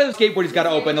guy's got a skateboard he's got to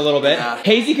open a little bit. Yeah.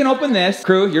 Hazy can open this.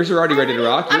 Crew, yours are already ready to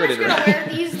rock. You're ready to rock. I'm just gonna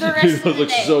wear these the rest of the day.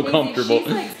 Looks so comfortable.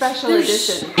 She's like special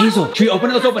edition. Hazel, should we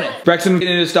open it? Let's open it. Brexton in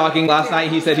his stocking. Last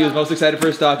night he said he was most excited for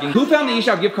his stocking. Who found the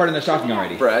eShop gift card in their stocking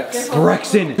already?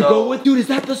 Brexton. Go with, dude, is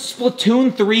that the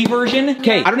Splatoon 3 version?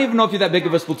 Okay, I don't even know if you're that big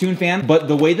of a Splatoon fan, but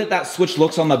the way that that Switch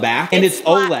looks on the back, and it's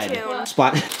OLED.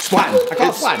 Splatoon. I call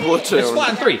it Splatoon. It's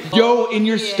Splatoon 3. Yo, in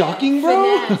your stocking,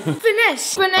 bro? Finesse.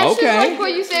 Finesse is like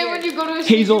what you say when you go to a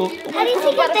Hazel. How do you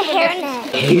think of the hairnet?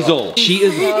 Hazel, she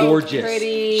is gorgeous.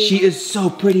 She is so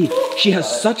pretty. She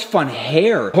has such fun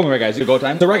hair. Hold on, right, guys. Go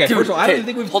time. So, right, guys. First of all, I don't even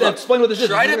think we've explained what this is.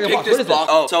 Try to pick this box.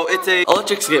 Oh, so it's a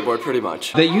electric skateboard, pretty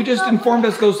much. That you just informed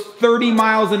us goes 30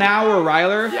 miles an hour,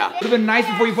 Ryler. Yeah. Would have been nice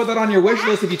before you put that on your wish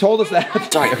list if you told us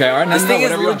that. Sorry. Okay, all right. This thing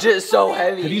is legit so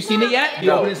heavy. Have you seen it yet?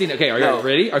 You haven't seen it. Okay, are you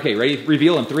ready? Okay, ready?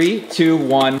 Reveal in 3, 2,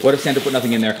 1. What if Santa put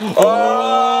nothing in there? Oh!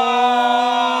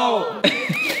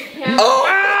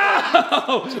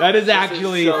 Oh, that is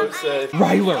actually so sick.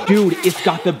 Ryler, dude, it's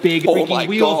got the big freaking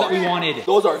wheels that we wanted.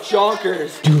 Those are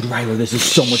chonkers. Dude, Ryler, this is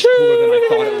so much cooler than I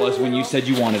thought it was when you said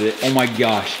you wanted it. Oh my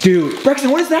gosh. Dude,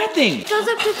 Brexton, what is that thing? It goes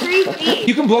up to 3 feet.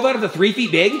 You can blow that up to 3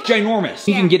 feet big? Ginormous.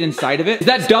 You can get inside of it. Is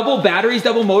that double batteries,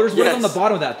 double motors? What is on the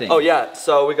bottom of that thing? Oh yeah,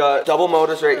 so we got double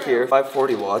motors right here,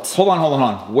 540 watts. Hold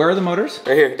on. Where are the motors?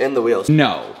 Right here, in the wheels.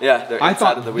 No. Yeah, they're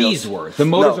inside of the wheels. These were. The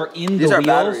motors are in the wheels? These are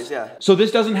batteries, yeah. So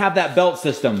this doesn't have that belt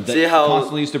system that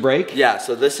constantly used to break? Yeah,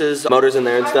 so this is motors in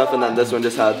there and stuff, and then this one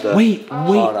just had the Wait,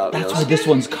 that's why this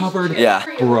one's covered? Yeah.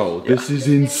 Bro, this is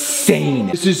insane.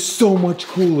 This is so much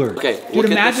cooler. Okay, dude,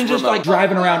 imagine just like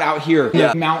driving around out here in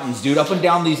the mountains, dude, up and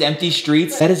down these empty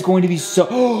streets. That is going to be so,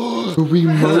 the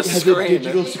remote has a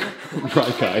digital screen.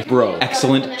 Right, guy. Bro,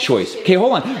 excellent choice. Okay,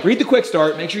 hold on. Read the quick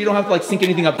start. Make sure you don't have to like sync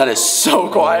anything up. That is so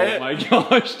quiet. Oh my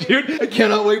gosh, dude. I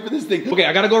cannot wait for this thing. Okay,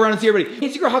 I gotta go around and see everybody.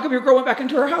 Hey, girl, how come your girl went back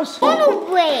into her house? I want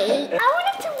to wait. I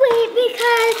wanted to wait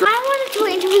because I wanted to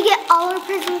wait until we get all our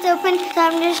presents open, so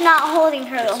I'm just not holding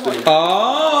her the whole time.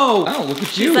 Oh, look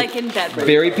at you. She's like in bed.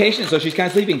 Very patient, so she's kind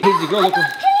of sleeping. Hey, girl, look.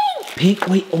 Pink?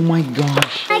 Wait, oh my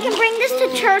gosh. I can bring this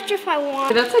to church if I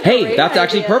want. Hey, that's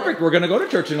actually perfect. We're gonna go to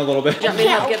church in a little bit. Do you want me to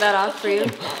help get that off for you?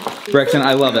 Brexton,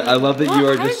 I love it. I love that you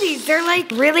are just... These? They're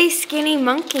like really skinny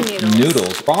monkey noodles.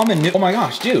 Noodles. Ramen noodles. Oh my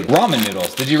gosh, dude. Ramen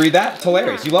noodles. Did you read that? It's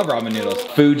hilarious. You love ramen noodles.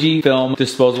 Fuji film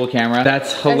disposable camera.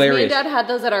 That's hilarious. Me and Dad had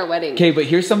those at our wedding. Okay, but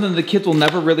here's something the kids will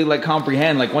never really like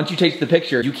comprehend. Like once you take the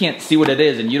picture, you can't see what it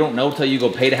is and you don't know till you go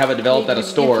pay to have it developed at a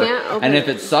store. And if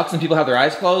it sucks and people have their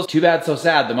eyes closed, too bad, so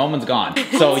sad. The moment's gone.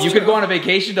 So you could go on a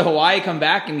vacation to Hawaii, come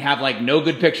back and have like no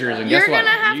good pictures, and guess what? You're gonna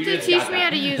have to teach me how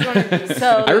to use one of these.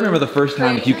 I remember the first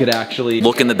time you could ask actually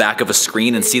look in the back of a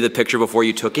screen and see the picture before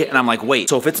you took it. And I'm like, wait,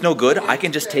 so if it's no good, I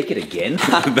can just take it again?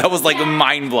 That was like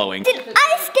mind-blowing. An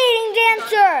ice skating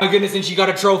dancer. My goodness, and she got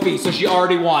a trophy, so she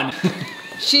already won.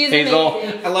 She's Hazel,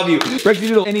 amazing. I love you. Rexy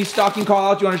Doodle, any stocking call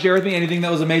outs you want to share with me? Anything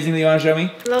that was amazing that you want to show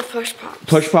me? Love push pops.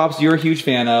 Push pops, you're a huge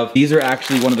fan of. These are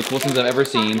actually one of the coolest things I've ever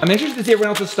seen. I'm interested to see everyone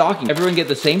else's stocking. Everyone get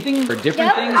the same thing or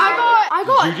different things? I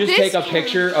got Did you just take a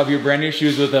picture of your brand new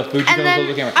shoes with a food and then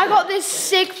the camera? I got this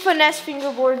sick finesse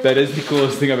fingerboard. That is the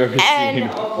coolest thing I've ever seen.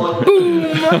 Boom.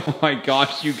 Oh my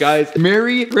gosh, you guys.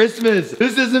 Merry Christmas.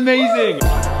 This is amazing.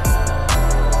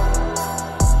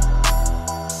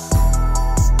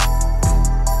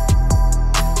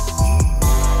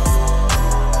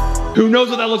 Who knows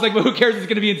what that looks like, but who cares? It's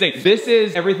gonna be insane. This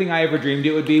is everything I ever dreamed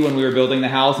it would be when we were building the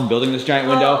house and building this giant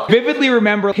window. Vividly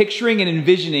remember picturing and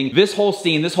envisioning this whole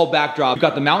scene, this whole backdrop. You've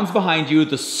got the mountains behind you,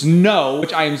 the snow,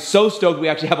 which I am so stoked we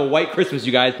actually have a white Christmas,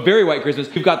 you guys. Very white Christmas.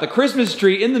 You've got the Christmas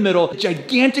tree in the middle, a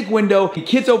gigantic window, the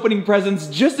kids opening presents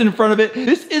just in front of it.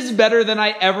 This is better than I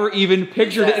ever even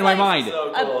pictured it in my mind.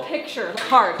 A picture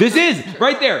heart. This is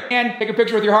right there. And take a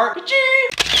picture with your heart.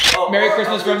 Merry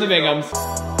Christmas from the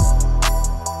Binghams.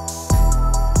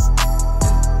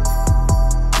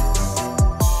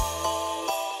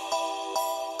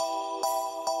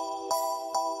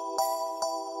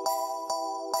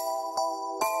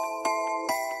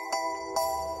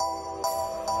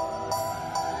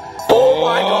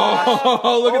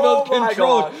 Oh, look at those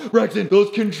controllers. Rexon, those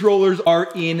controllers are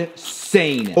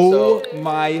insane. Oh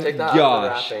my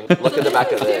gosh. Look at the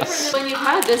back of this. When you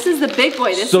had this is the big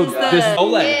boy. This So is the this is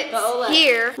OLED. It's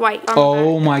here, white.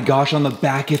 Oh my gosh, on the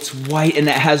back it's white and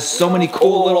it has so many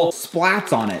cool little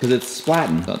splats on it because it's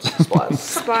splatting.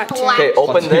 Spot. Okay,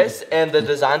 open this and the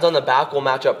designs on the back will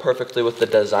match up perfectly with the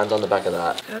designs on the back of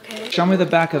that. Okay. Show me the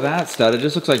back of that stud. It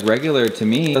just looks like regular to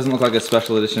me. It doesn't look like a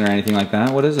special edition or anything like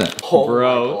that. What is it? Oh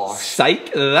Bro, my gosh.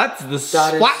 psych. That's the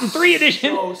Splatoon 3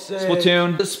 edition. So sick.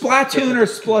 Splatoon. The Splatoon or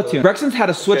Splatoon. Rexon's had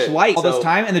a Switch Lite all this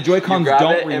time and the Joy-Cons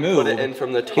don't remove. Put it in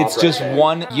from the top It's just right.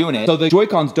 one unit. So the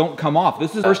Joy-Cons don't come off.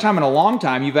 This is the first time in a long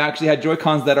time you've actually had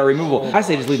Joy-Cons that are removable. I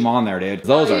say just leave them on there, dude.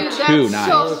 Those are too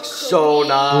nice. So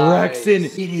nice. Rexon,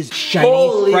 it is shiny.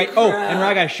 Holy right. Oh, crap. and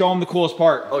I gotta show him the coolest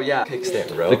part. Oh yeah,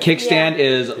 kickstand, bro. The kickstand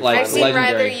is like I've seen Ryder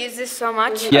legendary. use this so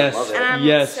much. Yes, And I'm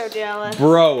yes. so jealous.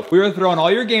 Bro, we were throwing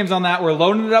all your games on that. We're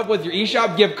loading it up with your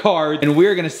eShop gift card, and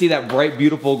we're gonna see that bright,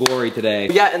 beautiful glory today.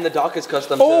 Yeah, and the dock is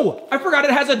custom Oh, I forgot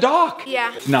it has a dock.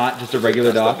 Yeah. It's not just a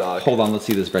regular Custom dock. dock. Hold on, let's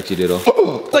see this Brexy Doodle.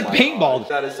 It's like paintball.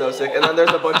 That is so sick. And then there's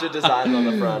a bunch of designs on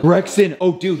the front. Rexon,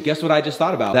 oh dude, guess what I just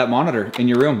thought about? That monitor in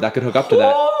your room, that could hook up to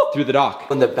that through the dock.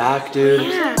 On the back, dude.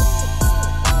 Yeah.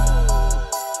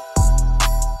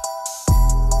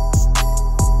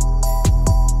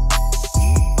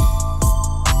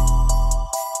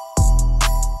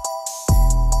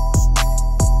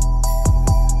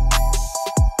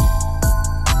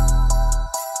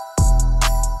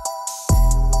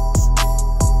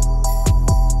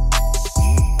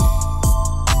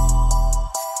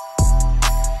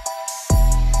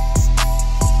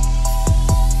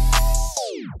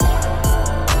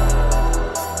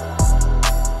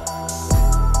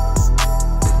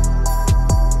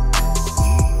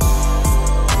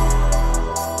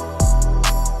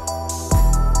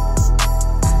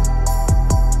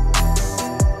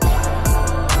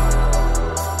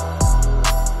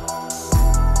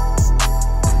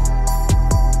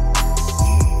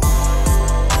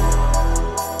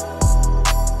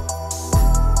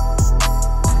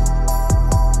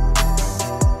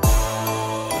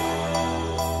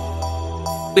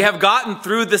 We have gotten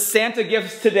through the Santa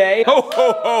gifts today. Ho, ho,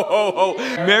 ho, ho,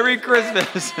 ho. Merry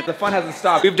Christmas. The fun hasn't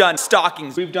stopped. We've done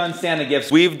stockings. We've done Santa gifts.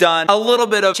 We've done a little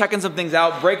bit of checking some things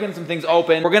out, breaking some things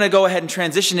open. We're gonna go ahead and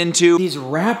transition into these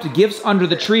wrapped gifts under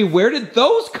the tree. Where did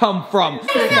those come from? I'm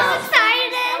so excited.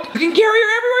 You can carry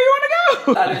her everywhere you want to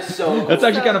go. That is so cool. That's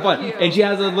actually kind of fun. And she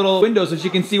has a little window so she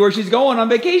can see where she's going on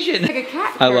vacation. like a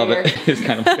cat I love carrier. it. It's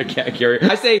kind of like a cat carrier.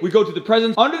 I say we go to the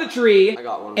presents under the tree. I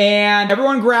got one. And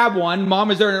everyone grab one.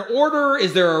 Mom, is there an order?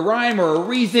 Is there a rhyme or a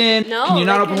reason? No, Can you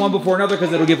not they open can- one before another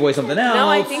because it'll give away something else? No,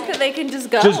 I think that they can just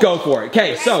go. Just go for it.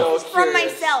 Okay, so From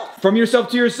myself. from yourself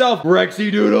to yourself, Rexy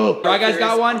Doodle. Right guys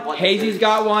got one. Hazy's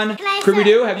got one. Can I Creamy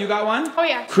say- Doo, have you got one? Oh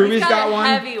yeah. Creamy's Got got a one.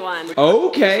 heavy one.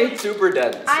 Okay. Super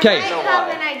dense. Okay. have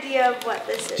an idea of what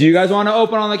this is. Do you guys want to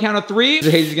open on the count of 3?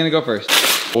 Hazy's gonna go first.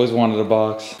 Always wanted a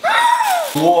box.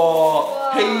 Whoa.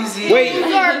 Hazy. Wait,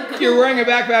 you're wearing a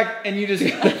backpack and you just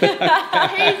got a backpack.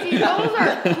 Hazy, those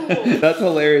are cool. That's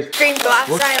hilarious. Screen glass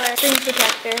silence. Screen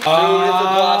protector.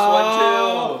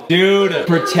 Oh, dude,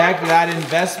 protect that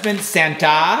investment, Santa.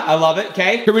 I love it.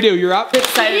 Okay, here we do. You're up.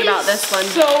 Excited about this one.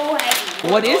 So heavy.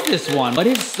 What is this one? What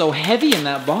is so heavy in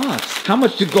that box? How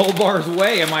much do gold bars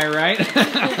weigh? Am I right?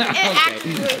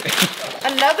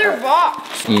 Another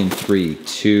box. In 3,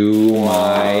 2,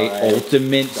 my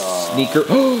ultimate sneaker.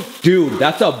 Dude,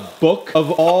 that's a book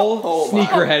of all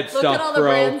sneakerhead stuff, Look at all the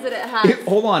bro. brands that it has.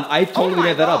 Hold on, I totally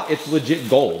made that up. It's legit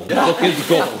gold. The book is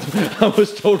gold. I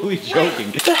was totally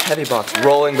joking. It's a heavy box.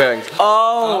 Rolling bearings.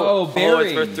 Oh,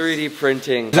 bearings. Oh, it's for 3D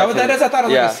printing. Is that what that is? I thought it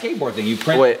was like a skateboard thing. You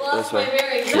print. Wait, Well, this my way.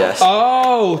 bearings. Yes.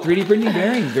 Oh, 3D printing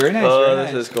bearings. Very nice. Oh, very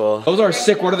this nice. is cool. Those are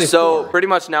sick. What are they So for? pretty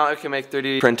much now it can make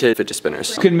 3D printed fidget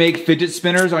spinners. You can make fidget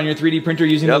spinners on your 3D printer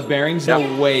using those bearings? Yep.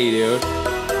 No way, dude.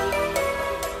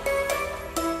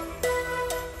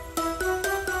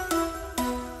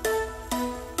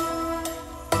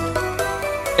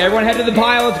 Everyone head to the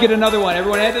pile, let's get another one.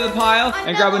 Everyone head to the pile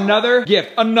and grab another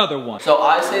gift, another one. So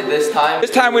I say this time. This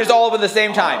time we just all open at the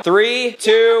same time. 3,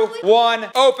 2,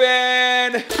 1,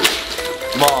 open!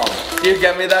 Mom, you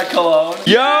get me that cologne?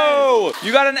 Yo,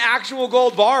 you got an actual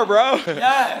gold bar, bro.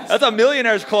 Yes. That's a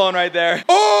millionaire's cologne right there.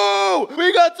 Oh,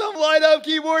 we got some light up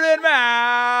keyboard and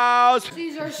mouse.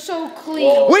 These are so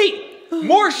clean. Wait,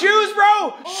 more shoes,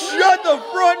 bro? Shut the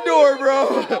front door,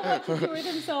 bro.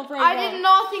 I did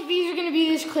not think these were gonna be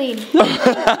this clean. Rexy,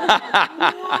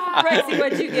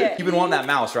 what'd you get? You've been wanting that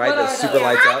mouse, right? What That are super those?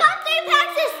 lights I up. got 3 packs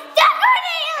of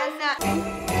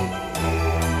stickers.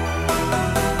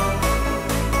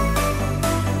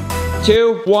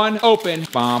 2, 1, open.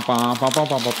 Bum, bum, bum, bum,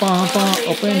 bum, bum, bum, bum.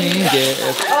 Opening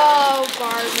gift. Oh,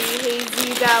 Barbie,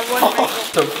 Hazy, that one.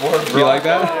 You like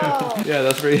that? Yeah,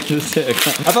 that's pretty sick.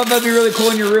 I thought that'd be really cool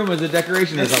in your room as a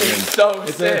decoration or something. So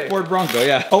It's sick. a Ford Bronco,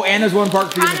 yeah. Oh, and there's one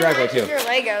parked for you in the driveway too. Your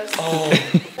Legos.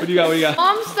 What do you got? What do you got?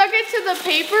 Mom stuck it to the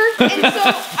paper, and so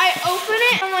I open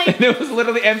it, I'm like, And it was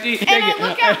literally empty. and I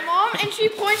look at Mom, and she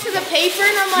points to the paper,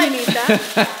 and I'm like, you need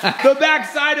that? The back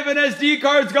side of an SD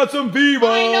card's got some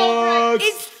V-Bucks. I know, right?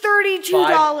 It's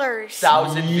 $32.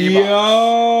 5,000 V-Bucks.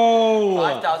 Yo.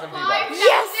 5,000 V-Bucks.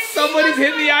 Yes! Somebody's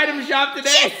hit the item shop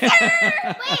today. Wait,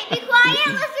 be quiet.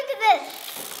 Listen to this.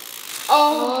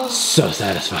 Oh. So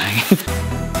satisfying.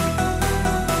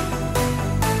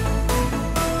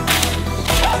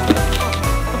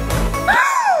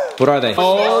 What are they?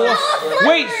 Oh,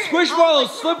 wait, Squishmallows,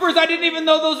 slippers. I didn't even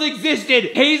know those existed.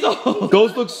 Hazel.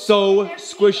 Those look so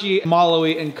squishy,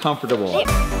 mallowy, and comfortable.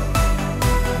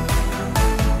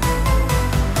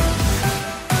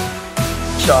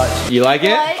 Shut. You like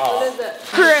it? What is it?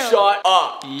 Shut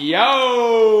up.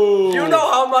 Yo. You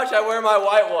know how much I wear my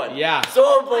white one. Yeah.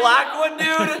 So a black one,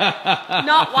 dude?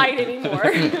 Not white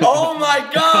anymore. Oh my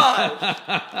god.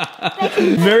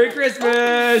 Merry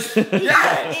Christmas.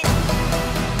 Yes.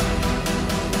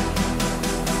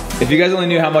 If you guys only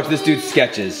knew how much this dude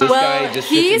sketches. This guy Well, just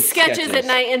he sits and sketches at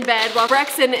night in bed while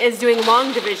Brexton is doing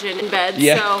long division in bed.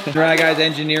 Yeah, So. that guy's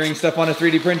engineering stuff on a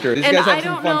 3D printer. These And guys I have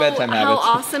some don't fun know bedtime how habits.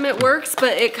 awesome it works,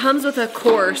 but it comes with a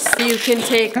course you can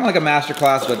take. Kind of like a master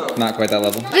class, but not quite that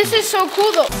level. This is so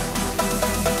cool, though.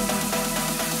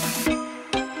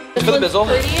 For the bizzle.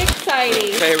 Pretty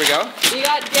exciting. Okay, here we go. You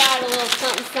got Dad a little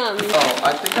something something. Oh,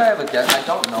 I think I have a guess. I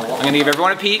don't know what. I'm gonna give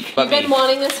everyone a peek. But You've been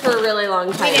wanting this for a really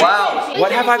long time. Wow.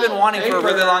 what have I been wanting for a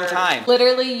really long time?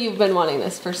 Literally, you've been wanting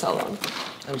this for so long.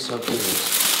 I'm so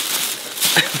curious.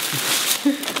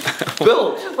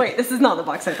 Bill. Wait, this is not the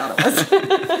box I thought it was.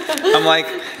 I'm like,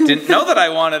 didn't know that I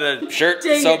wanted a shirt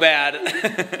so bad.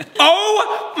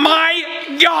 Oh my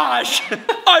gosh!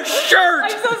 A shirt!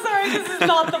 I'm so sorry, this is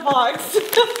not the box.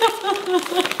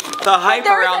 The hype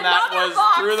There was around that another was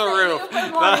box through the that roof. you've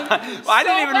been wanting I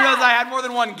didn't so even realize bad. I had more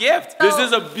than one gift. This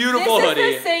is a beautiful This hoodie.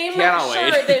 is the same Cannot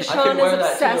shirt wait. that Sean wear is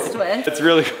that obsessed too. with. It's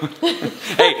really cool.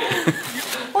 Hey,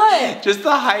 What? just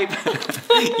the hype.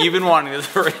 You've been wanting this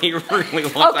for a really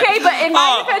long time. Okay, but in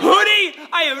my defense, hoodie?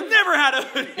 I have never had a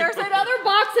hoodie. there's another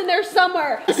box in there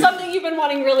somewhere. Something you've been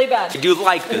wanting really bad. I do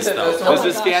like this though. Oh This my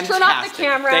is gosh. fantastic. Turn off the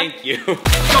camera. Thank you.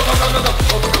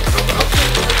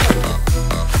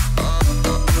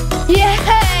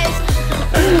 Yes!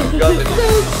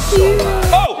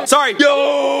 Oh, sorry.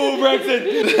 Yo, Brexton.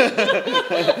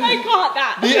 I caught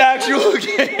that. The actual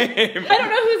game. I don't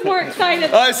know who's more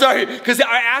excited. I'm sorry, because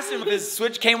I asked him if his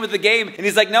Switch came with the game, and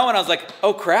he's like, no, and I was like,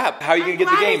 oh crap, how are you gonna get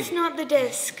the Glad game? it's not the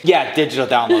disc. Yeah, digital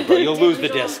download, bro. You'll lose the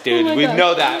disc, dude. my We gosh.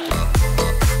 know that.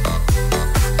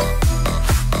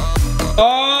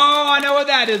 Oh, I know what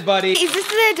that is, buddy. Is this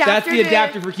the adapter? That's the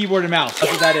adapter for keyboard and mouse.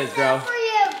 That's what that is, bro. For you.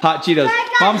 Hot Cheetos.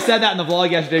 Mom said that in the vlog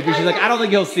yesterday because she's like, I don't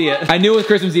think he'll see it. I knew with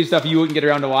Christmas Eve stuff you wouldn't get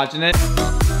around to watching it.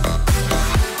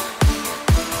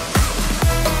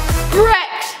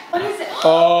 Rex. What is it?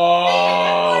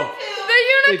 Oh.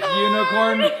 The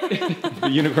unicorn. It's unicorn. The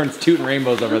unicorn's tooting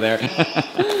rainbows over there.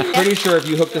 Pretty sure if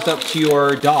you hook this up to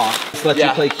your dock, it lets you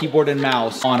play keyboard and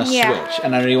mouse on a Switch.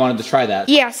 And I know you wanted to try that.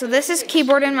 Yeah, so this is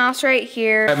keyboard and mouse right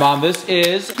here. All right, Mom, this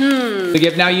is the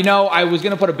gift. Now, you know, I was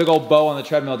going to put a big old bow on the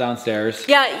treadmill downstairs.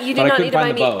 Yeah, you did not need to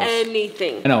buy me bows.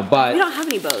 anything. I know, but... We don't have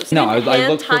any bows. No, I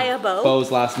looked for tie a bow?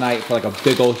 bows last night for like a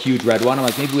big old huge red one. I'm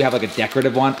like, maybe we have like a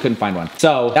decorative one. Couldn't find one.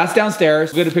 So that's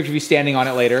downstairs. We'll get a picture of you standing on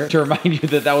it later to remind you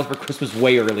that that was for Christmas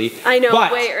way early. I know,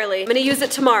 but way early. I'm gonna use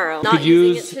it tomorrow, not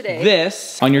using it today.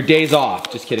 This on your days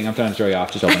off. Just kidding, I'm trying to throw you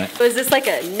off. Just open it. So is this like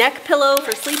a neck pillow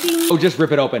for sleeping? Oh, just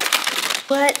rip it open.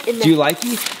 What in the... Do you like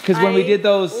these? Because when we did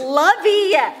those...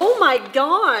 Lovey! Oh my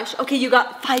gosh. Okay, you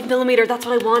got 5mm. That's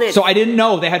what I wanted. So I didn't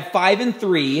know. They had 5 and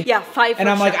 3. Yeah, 5 And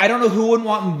I'm like, I don't know who wouldn't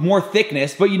want more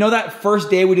thickness, but you know that first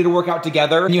day we did a workout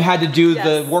together and you had to do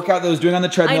the workout that I was doing on the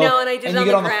treadmill. I know, and I did it on you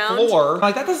get the on ground. the floor. I'm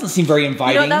like, that doesn't seem very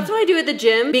inviting. You know, that's what I do at the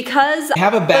gym because...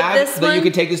 Have a bag that you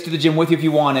could take this to the gym with you if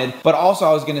you wanted. But also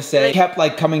I was gonna say, I kept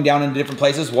like coming down into different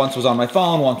places. Once was on my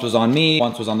phone, once was on me,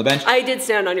 once was on the bench. I did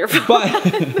stand on your phone.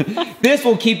 But this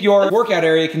will keep your workout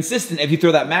area consistent if you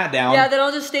throw that mat down. Yeah, then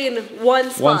I'll just stay in one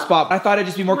spot. One spot. I thought it'd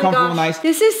just be more comfortable and nice.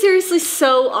 This is seriously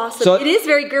so awesome. So it is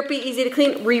very grippy, easy to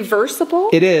clean, reversible.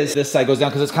 It is. This side goes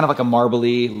down because it's kind of like a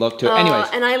marbly look to it. Anyways.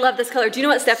 And I love this color. Do you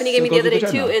know what Stephanie gave me the other day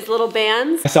too? Is little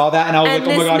bands. I saw that and I was like,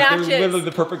 oh my gosh, matches. they're literally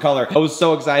the perfect color. I was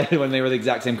so excited when they were the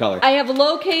exact same color. I have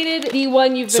located the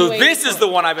one you've been waiting for. So this is the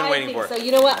one I've been waiting for. So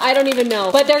you know what? I don't even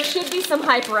know. But there should be some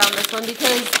hype around this one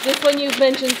because this one you've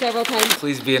mentioned several times.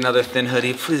 Please be another thin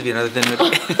hoodie. Please be another thin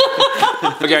hoodie.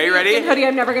 Okay, are you ready? Thin hoodie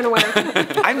I'm never gonna wear.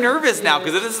 I'm nervous now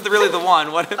because this is really the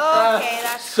one. What? Okay,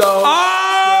 that's so.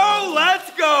 Oh,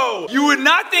 let's go! You would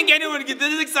not think anyone would get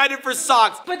this excited for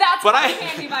socks. But that's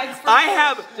candy vibes for I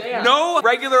have no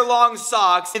regular long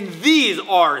socks, and these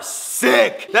are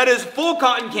sick. That is full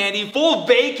cotton candy, full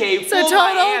vacay, full It's a total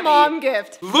Miami. mom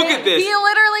gift. Look at this. He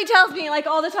literally tells me like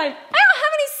all the time, I don't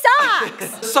have any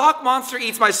socks. Sock Monster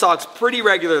eats my socks pretty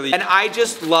regularly, and I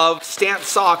just love stamped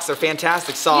socks. They're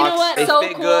fantastic socks. You know what? They So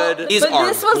fit cool. good. These But are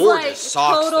this was gorgeous like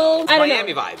socks. total, though. I don't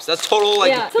Miami know. vibes. That's total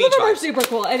like Yeah, some beach of them are vibes. super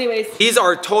cool. Anyways. These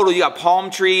are total. You got palm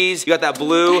trees. You got that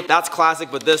blue. That's classic.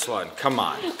 But this one, come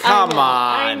on, come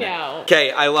on. I know.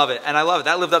 Okay, I love it, and I love it.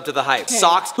 That lived up to the hype.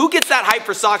 Socks. Who gets that hype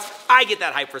for socks? I get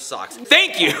that hype for socks.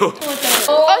 Thank you. a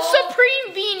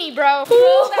Supreme beanie, bro.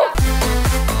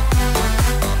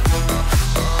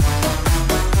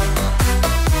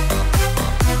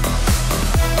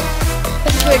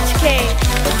 Switch K.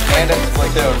 And it's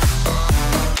Splatoon.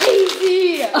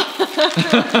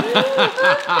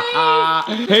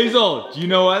 Hazel, do you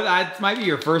know what? That might be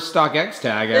your first StockX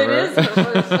tag ever. It is the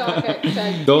first StockX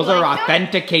tag. Those are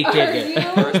authenticated.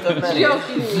 First of many.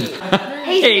 Joking me.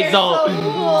 Hazel.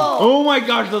 Oh my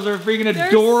gosh, those are freaking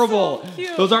adorable. So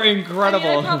cute. Those are I mean,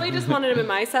 incredible. I probably just wanted them in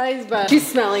my size, but she's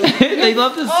smelling it. They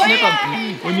love to sniff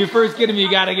them. When you first get them, you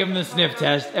gotta give them the sniff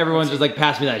test. Everyone's just like,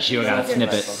 pass me that shoe, I gotta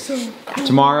sniff it.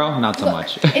 Tomorrow, not so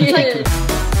much. It's like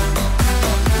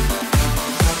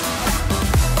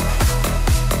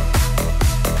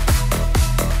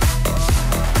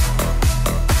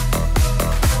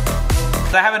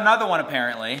I have another one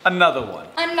apparently. Another one.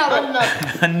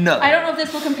 Another. I don't know if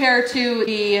this will compare to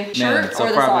the shirt so or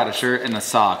the far I've got a socks. shirt and the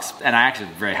socks, and I actually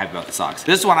am very happy about the socks.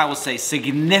 This one I will say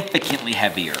significantly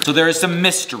heavier. So there is some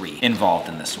mystery involved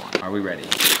in this one. Are we ready?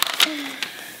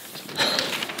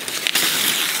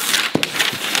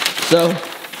 So,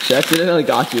 she accidentally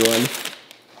got you one.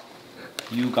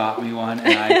 You got me one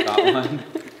and I got one.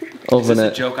 Open Is this a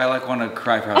it. joke? I like want to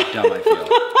cry for how dumb I feel.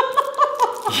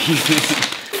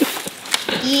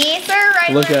 Yes, sir.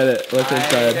 Right. Look at it. Look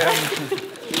inside.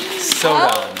 So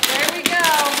dumb. There we go.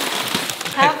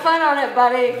 Have fun on it,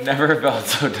 buddy. Never felt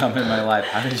so dumb in my life.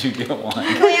 How did you get one?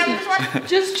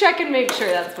 Just check and make sure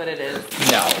that's what it is.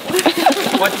 No.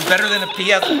 What's better than a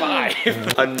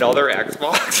PS5? Another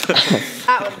Xbox?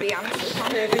 That would be honestly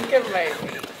fun. I think it might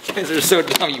be. You guys are so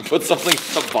dumb. You put something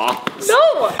in the box.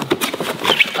 No!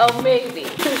 Oh, maybe.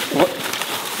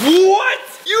 What?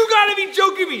 You gotta be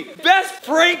joking me. Best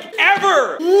prank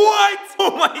ever. What?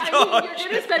 Oh my god. You're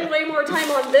gonna spend way more time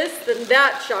on this than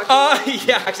that, shocking.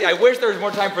 Yeah, actually, I wish there was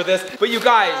more time for this, but you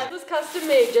guys. This was custom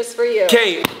made just for you.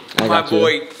 Okay, my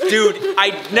boy, dude,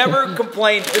 I never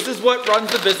complain. This is what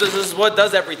runs the business. This is what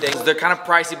does everything. They're kind of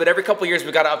pricey, but every couple years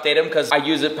we gotta update them because I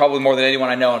use it probably more than anyone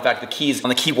I know. In fact, the keys on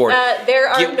the keyboard there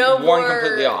are get no worn more,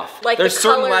 completely off. Like there's the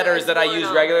certain color letters is that I worn use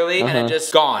off. regularly, and it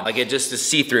just gone. Like it just is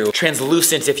see-through,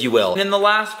 translucent, if you will. And in the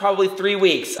last probably 3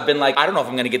 weeks, I've been like, I don't know if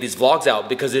I'm gonna get these vlogs out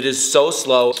because it is so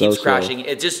slow, keeps crashing.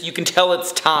 It just, you can tell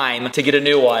it's time to get a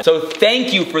new one. So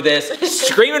thank you for this.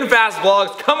 Screaming Fast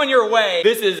vlogs coming your way.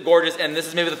 This is gorgeous, and this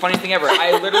is maybe the funniest thing ever.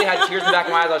 I literally had tears in the back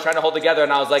of my eyes. I was trying to hold together,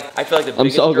 and I was like, I feel like the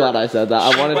biggest I'm so jerk. glad I said that.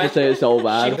 I wanted to say it so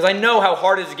bad. Because I know how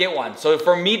hard it is to get one. So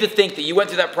for me to think that you went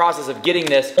through that process of getting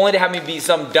this, only to have me be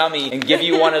some dummy and give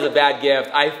you one as a bad gift,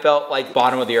 I felt like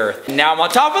bottom of the earth. Now I'm on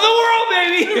top of the world,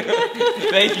 baby!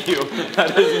 Thank you.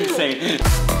 That is insane.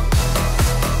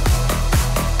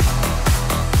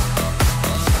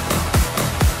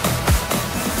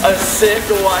 A sick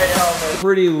white helmet.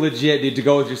 Pretty legit, dude, to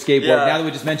go with your skateboard. Yeah. Now that we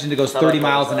just mentioned it goes 30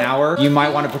 miles an hour, you might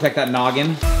want to protect that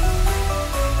noggin.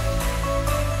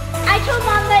 I told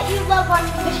Mom that you love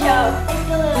watching the show.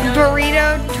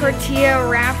 Burrito tortilla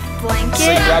wrap blanket.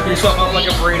 So you wrap yourself up like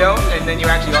a burrito, and then you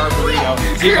actually are a burrito.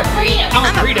 I'm a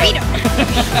burrito.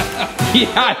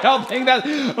 Yeah, I don't think that.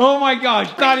 Oh my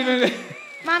gosh, not even.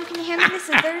 Mom, can you hand me the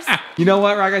scissors? You know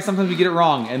what, right, guys? Sometimes we get it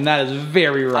wrong, and that is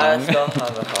very wrong. I still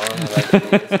have a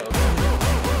phone.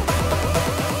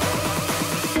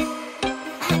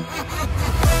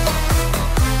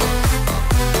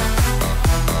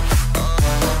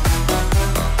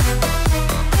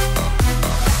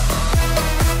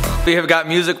 We have got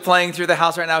music playing through the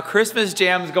house right now. Christmas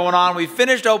jams going on. We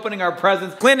finished opening our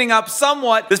presents, cleaning up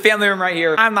somewhat this family room right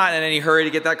here. I'm not in any hurry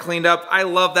to get that cleaned up. I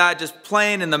love that, just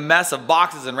playing in the mess of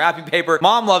boxes and wrapping paper.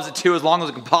 Mom loves it too, as long as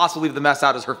it can possibly leave the mess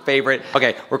out, is her favorite.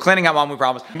 Okay, we're cleaning up, Mom, we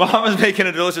promise. Mom is making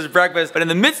a delicious breakfast, but in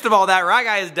the midst of all that, Ry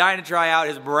Guy is dying to try out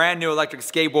his brand new electric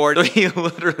skateboard. So he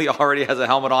literally already has a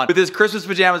helmet on with his Christmas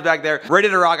pajamas back there, ready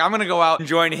to rock. I'm gonna go out and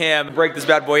join him, break this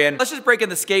bad boy in. Let's just break in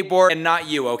the skateboard and not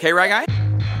you, okay, Ry Guy?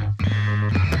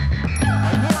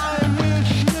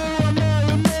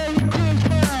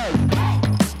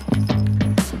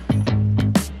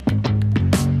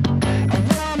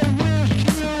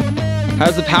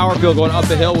 How's the power feel going up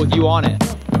the hill with you on it?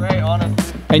 Great,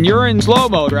 honestly. And you're in slow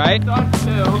mode, right?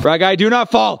 Right, guy, do not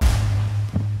fall.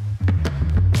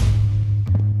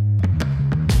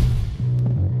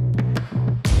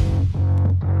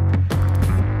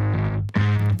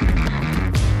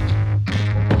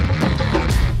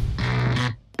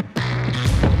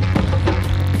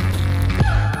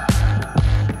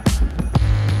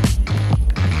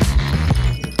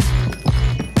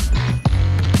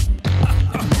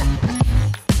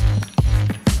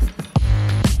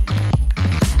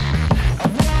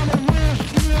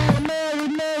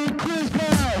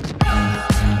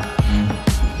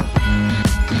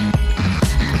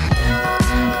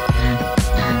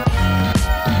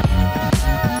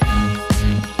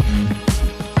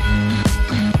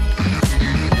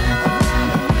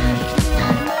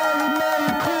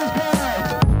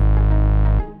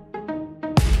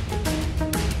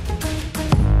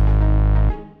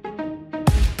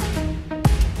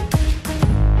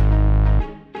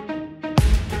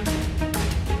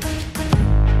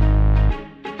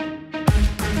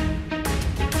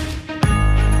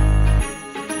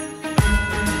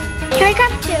 Here I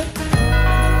got two.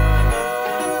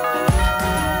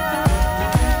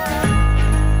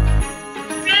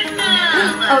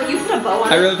 Oh, you put a bow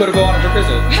on I it. really put a bow on it for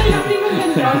Christmas.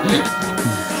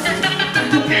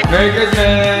 Merry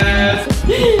Christmas!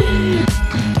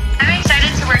 I'm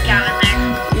excited to work out in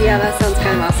there. Yeah, that sounds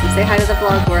kind of awesome. Say hi to the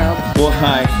vlog world. Well,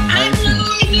 hi. I'm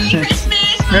Merry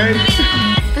Christmas. Merry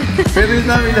Feliz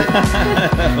Navidad!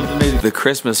 That was amazing. The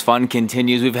Christmas fun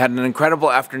continues. We've had an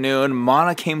incredible afternoon.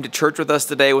 Mana came to church with us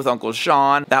today with Uncle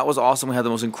Sean. That was awesome. We had the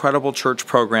most incredible church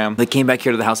program. They came back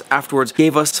here to the house afterwards,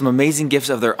 gave us some amazing gifts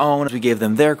of their own. We gave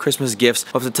them their Christmas gifts.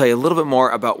 I'll have to tell you a little bit more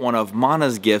about one of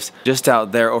Mana's gifts just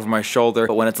out there over my shoulder.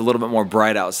 But when it's a little bit more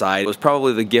bright outside, it was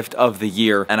probably the gift of the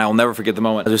year. And I will never forget the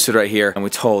moment as we stood right here and we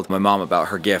told my mom about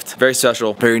her gift. Very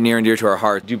special, very near and dear to our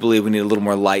heart. I do believe we need a little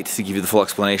more light to give you the full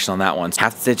explanation on that one. So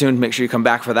have to stay tuned. Make sure you come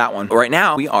back for that one. But right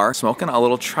now, we are smoking a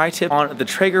little tri-tip on the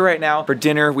Traeger right now. For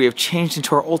dinner, we have changed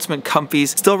into our ultimate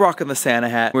comfies. Still rocking the Santa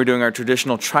hat. We're doing our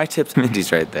traditional tri-tip.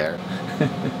 Mindy's right there.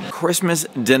 Christmas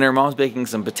dinner. Mom's baking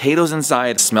some potatoes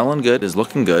inside. Smelling good. It is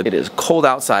looking good. It is cold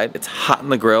outside. It's hot in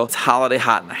the grill. It's holiday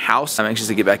hot in the house. I'm anxious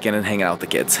to get back in and hang out with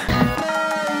the kids.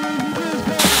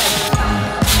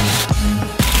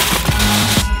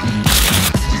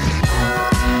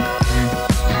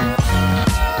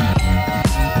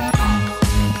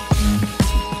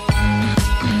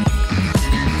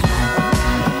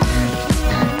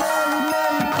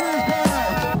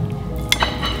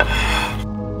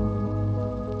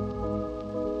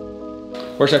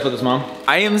 Where should I put this, Mom?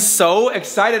 I am so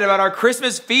excited about our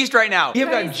Christmas feast right now. We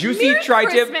have got juicy Merry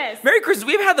tri-tip. Christmas. Merry Christmas.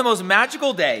 We've had the most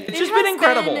magical day. It's just been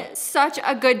incredible. Been such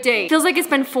a good day. Feels like it's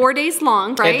been 4 days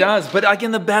long, right? It does, but like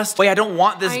in the best way. I don't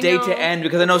want this day to end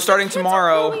because I know starting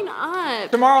tomorrow.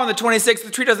 Tomorrow on the 26th, the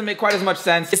tree doesn't make quite as much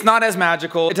sense. It's not as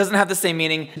magical. It doesn't have the same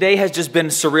meaning. Today has just been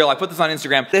surreal. I put this on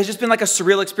Instagram. It has just been like a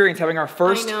surreal experience having our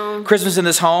first Christmas in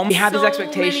this home. We had these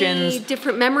expectations. Many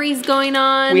different memories going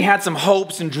on. We had some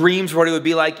hopes and dreams for what it would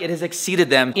be like. It has exceeded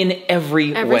them in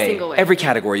every single way. Every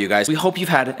category, you guys. We hope you've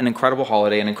had an incredible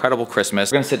holiday, an incredible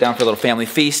Christmas. We're gonna sit down for a little family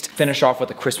feast, finish off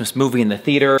with a Christmas movie in the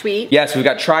theater. Sweet. Yes, we've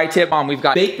got tri-tip. We've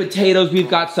got baked potatoes. We've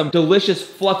got some delicious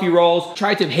fluffy rolls.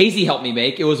 Tri-tip Hazy helped me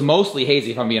make. It was mostly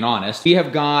hazy, if I'm being honest. We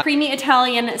have got creamy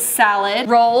Italian salad,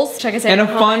 rolls, check us out, and a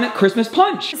fun Christmas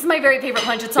punch. This is my very favorite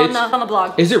punch. It's on the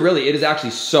blog. Is it really? It is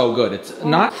actually so good. It's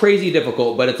not crazy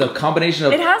difficult, but it's a combination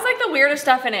of. It has like the weirdest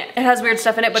stuff in it. It has weird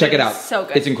stuff in it, but check it out. So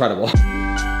good. It's incredible.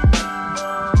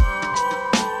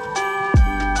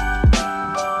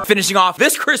 Finishing off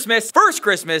this Christmas, first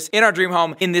Christmas in our dream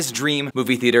home in this dream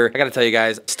movie theater. I gotta tell you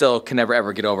guys, still can never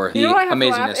ever get over the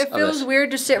amazingness it feels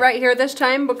weird to sit right here this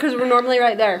time because we're normally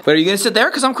right there. But are you gonna sit there?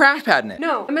 Because I'm crash padding it.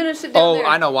 No, I'm gonna sit down there. Oh,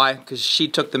 I know why. Because she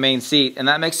took the main seat, and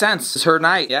that makes sense. It's her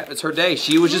night. Yeah, it's her day.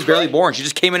 She was just barely born. She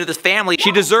just came into this family.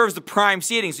 She deserves the prime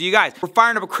seating. So you guys, we're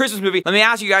firing up a Christmas movie. Let me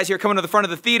ask you guys here, coming to the front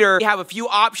of the theater, we have a few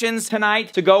options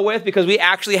tonight to go with because we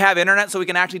actually have internet, so we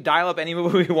can actually dial up any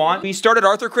movie we want. We started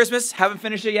Arthur Christmas, haven't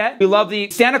finished it yet. We love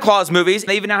the Santa Claus movies.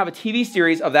 They even now have a TV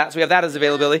series of that, so we have that as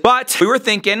availability. But we were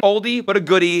thinking, oldie but a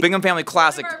goodie, Bingham family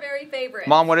classic. One of our very favorite.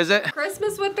 Mom, what is it?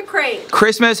 Christmas with the Cranks.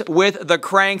 Christmas with the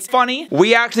Cranks. Funny.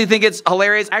 We actually think it's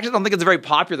hilarious. I actually don't think it's a very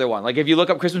popular one. Like if you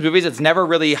look up Christmas movies, it's never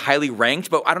really highly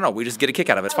ranked, but I don't know. We just get a kick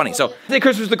out of it. It's funny. So, say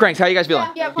Christmas with the Cranks. How you guys feeling?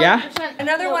 Yeah?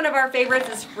 Another one of our favorites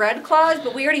is Fred Claus,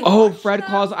 but we already watched Fred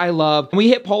Claus I love. We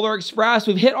hit Polar Express.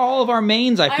 We've hit all of our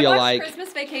mains, I feel like. I watched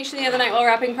Christmas Vacation the other night while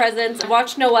wrapping presents. I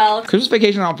watched Noel. Christmas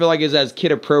Vacation I don't feel like is as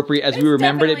kid appropriate as we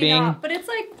remembered it being. Not, but it's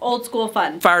like old school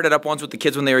fun. Fired it up once with the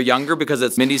kids when they were younger because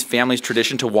it's Mindy's family's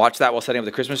tradition to watch that while setting up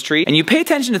the Christmas tree. And you pay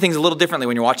attention to things a little differently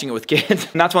when you're watching it with kids.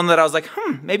 And that's one that I was like,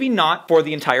 maybe not for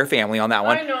the entire family on that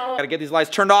one. I know. Gotta get these lights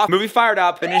turned off. Movie fired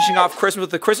up. Finishing off Christmas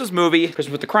with the Christmas movie,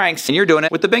 Christmas with the Cranks. And you're doing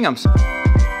it with the Binghams.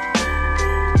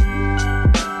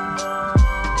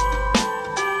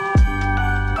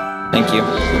 Thank you.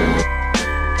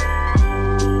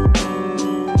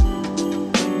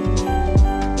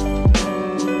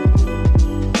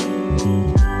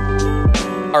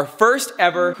 Our first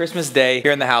ever Christmas day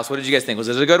here in the house. What did you guys think? Was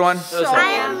it a good one?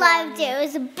 I loved it. It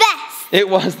was the best. It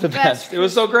was the best. It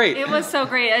was so great. It was so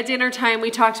great. At dinner time,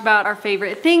 we talked about our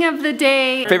favorite thing of the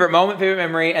day. Favorite moment, favorite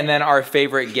memory, and then our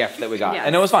favorite gift that we got. Yes.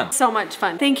 And it was fun. So much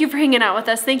fun. Thank you for hanging out with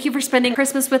us. Thank you for spending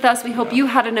Christmas with us. We hope you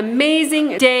had an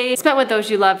amazing day spent with those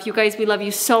you love. You guys, we love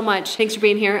you so much. Thanks for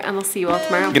being here, and we'll see you all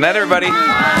tomorrow. Good night, everybody.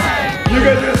 Bye. You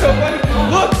guys are so funny.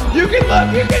 Look, you can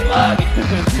look, you can look.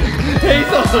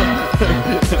 Hazel.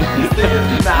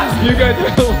 You guys are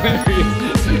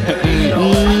hilarious.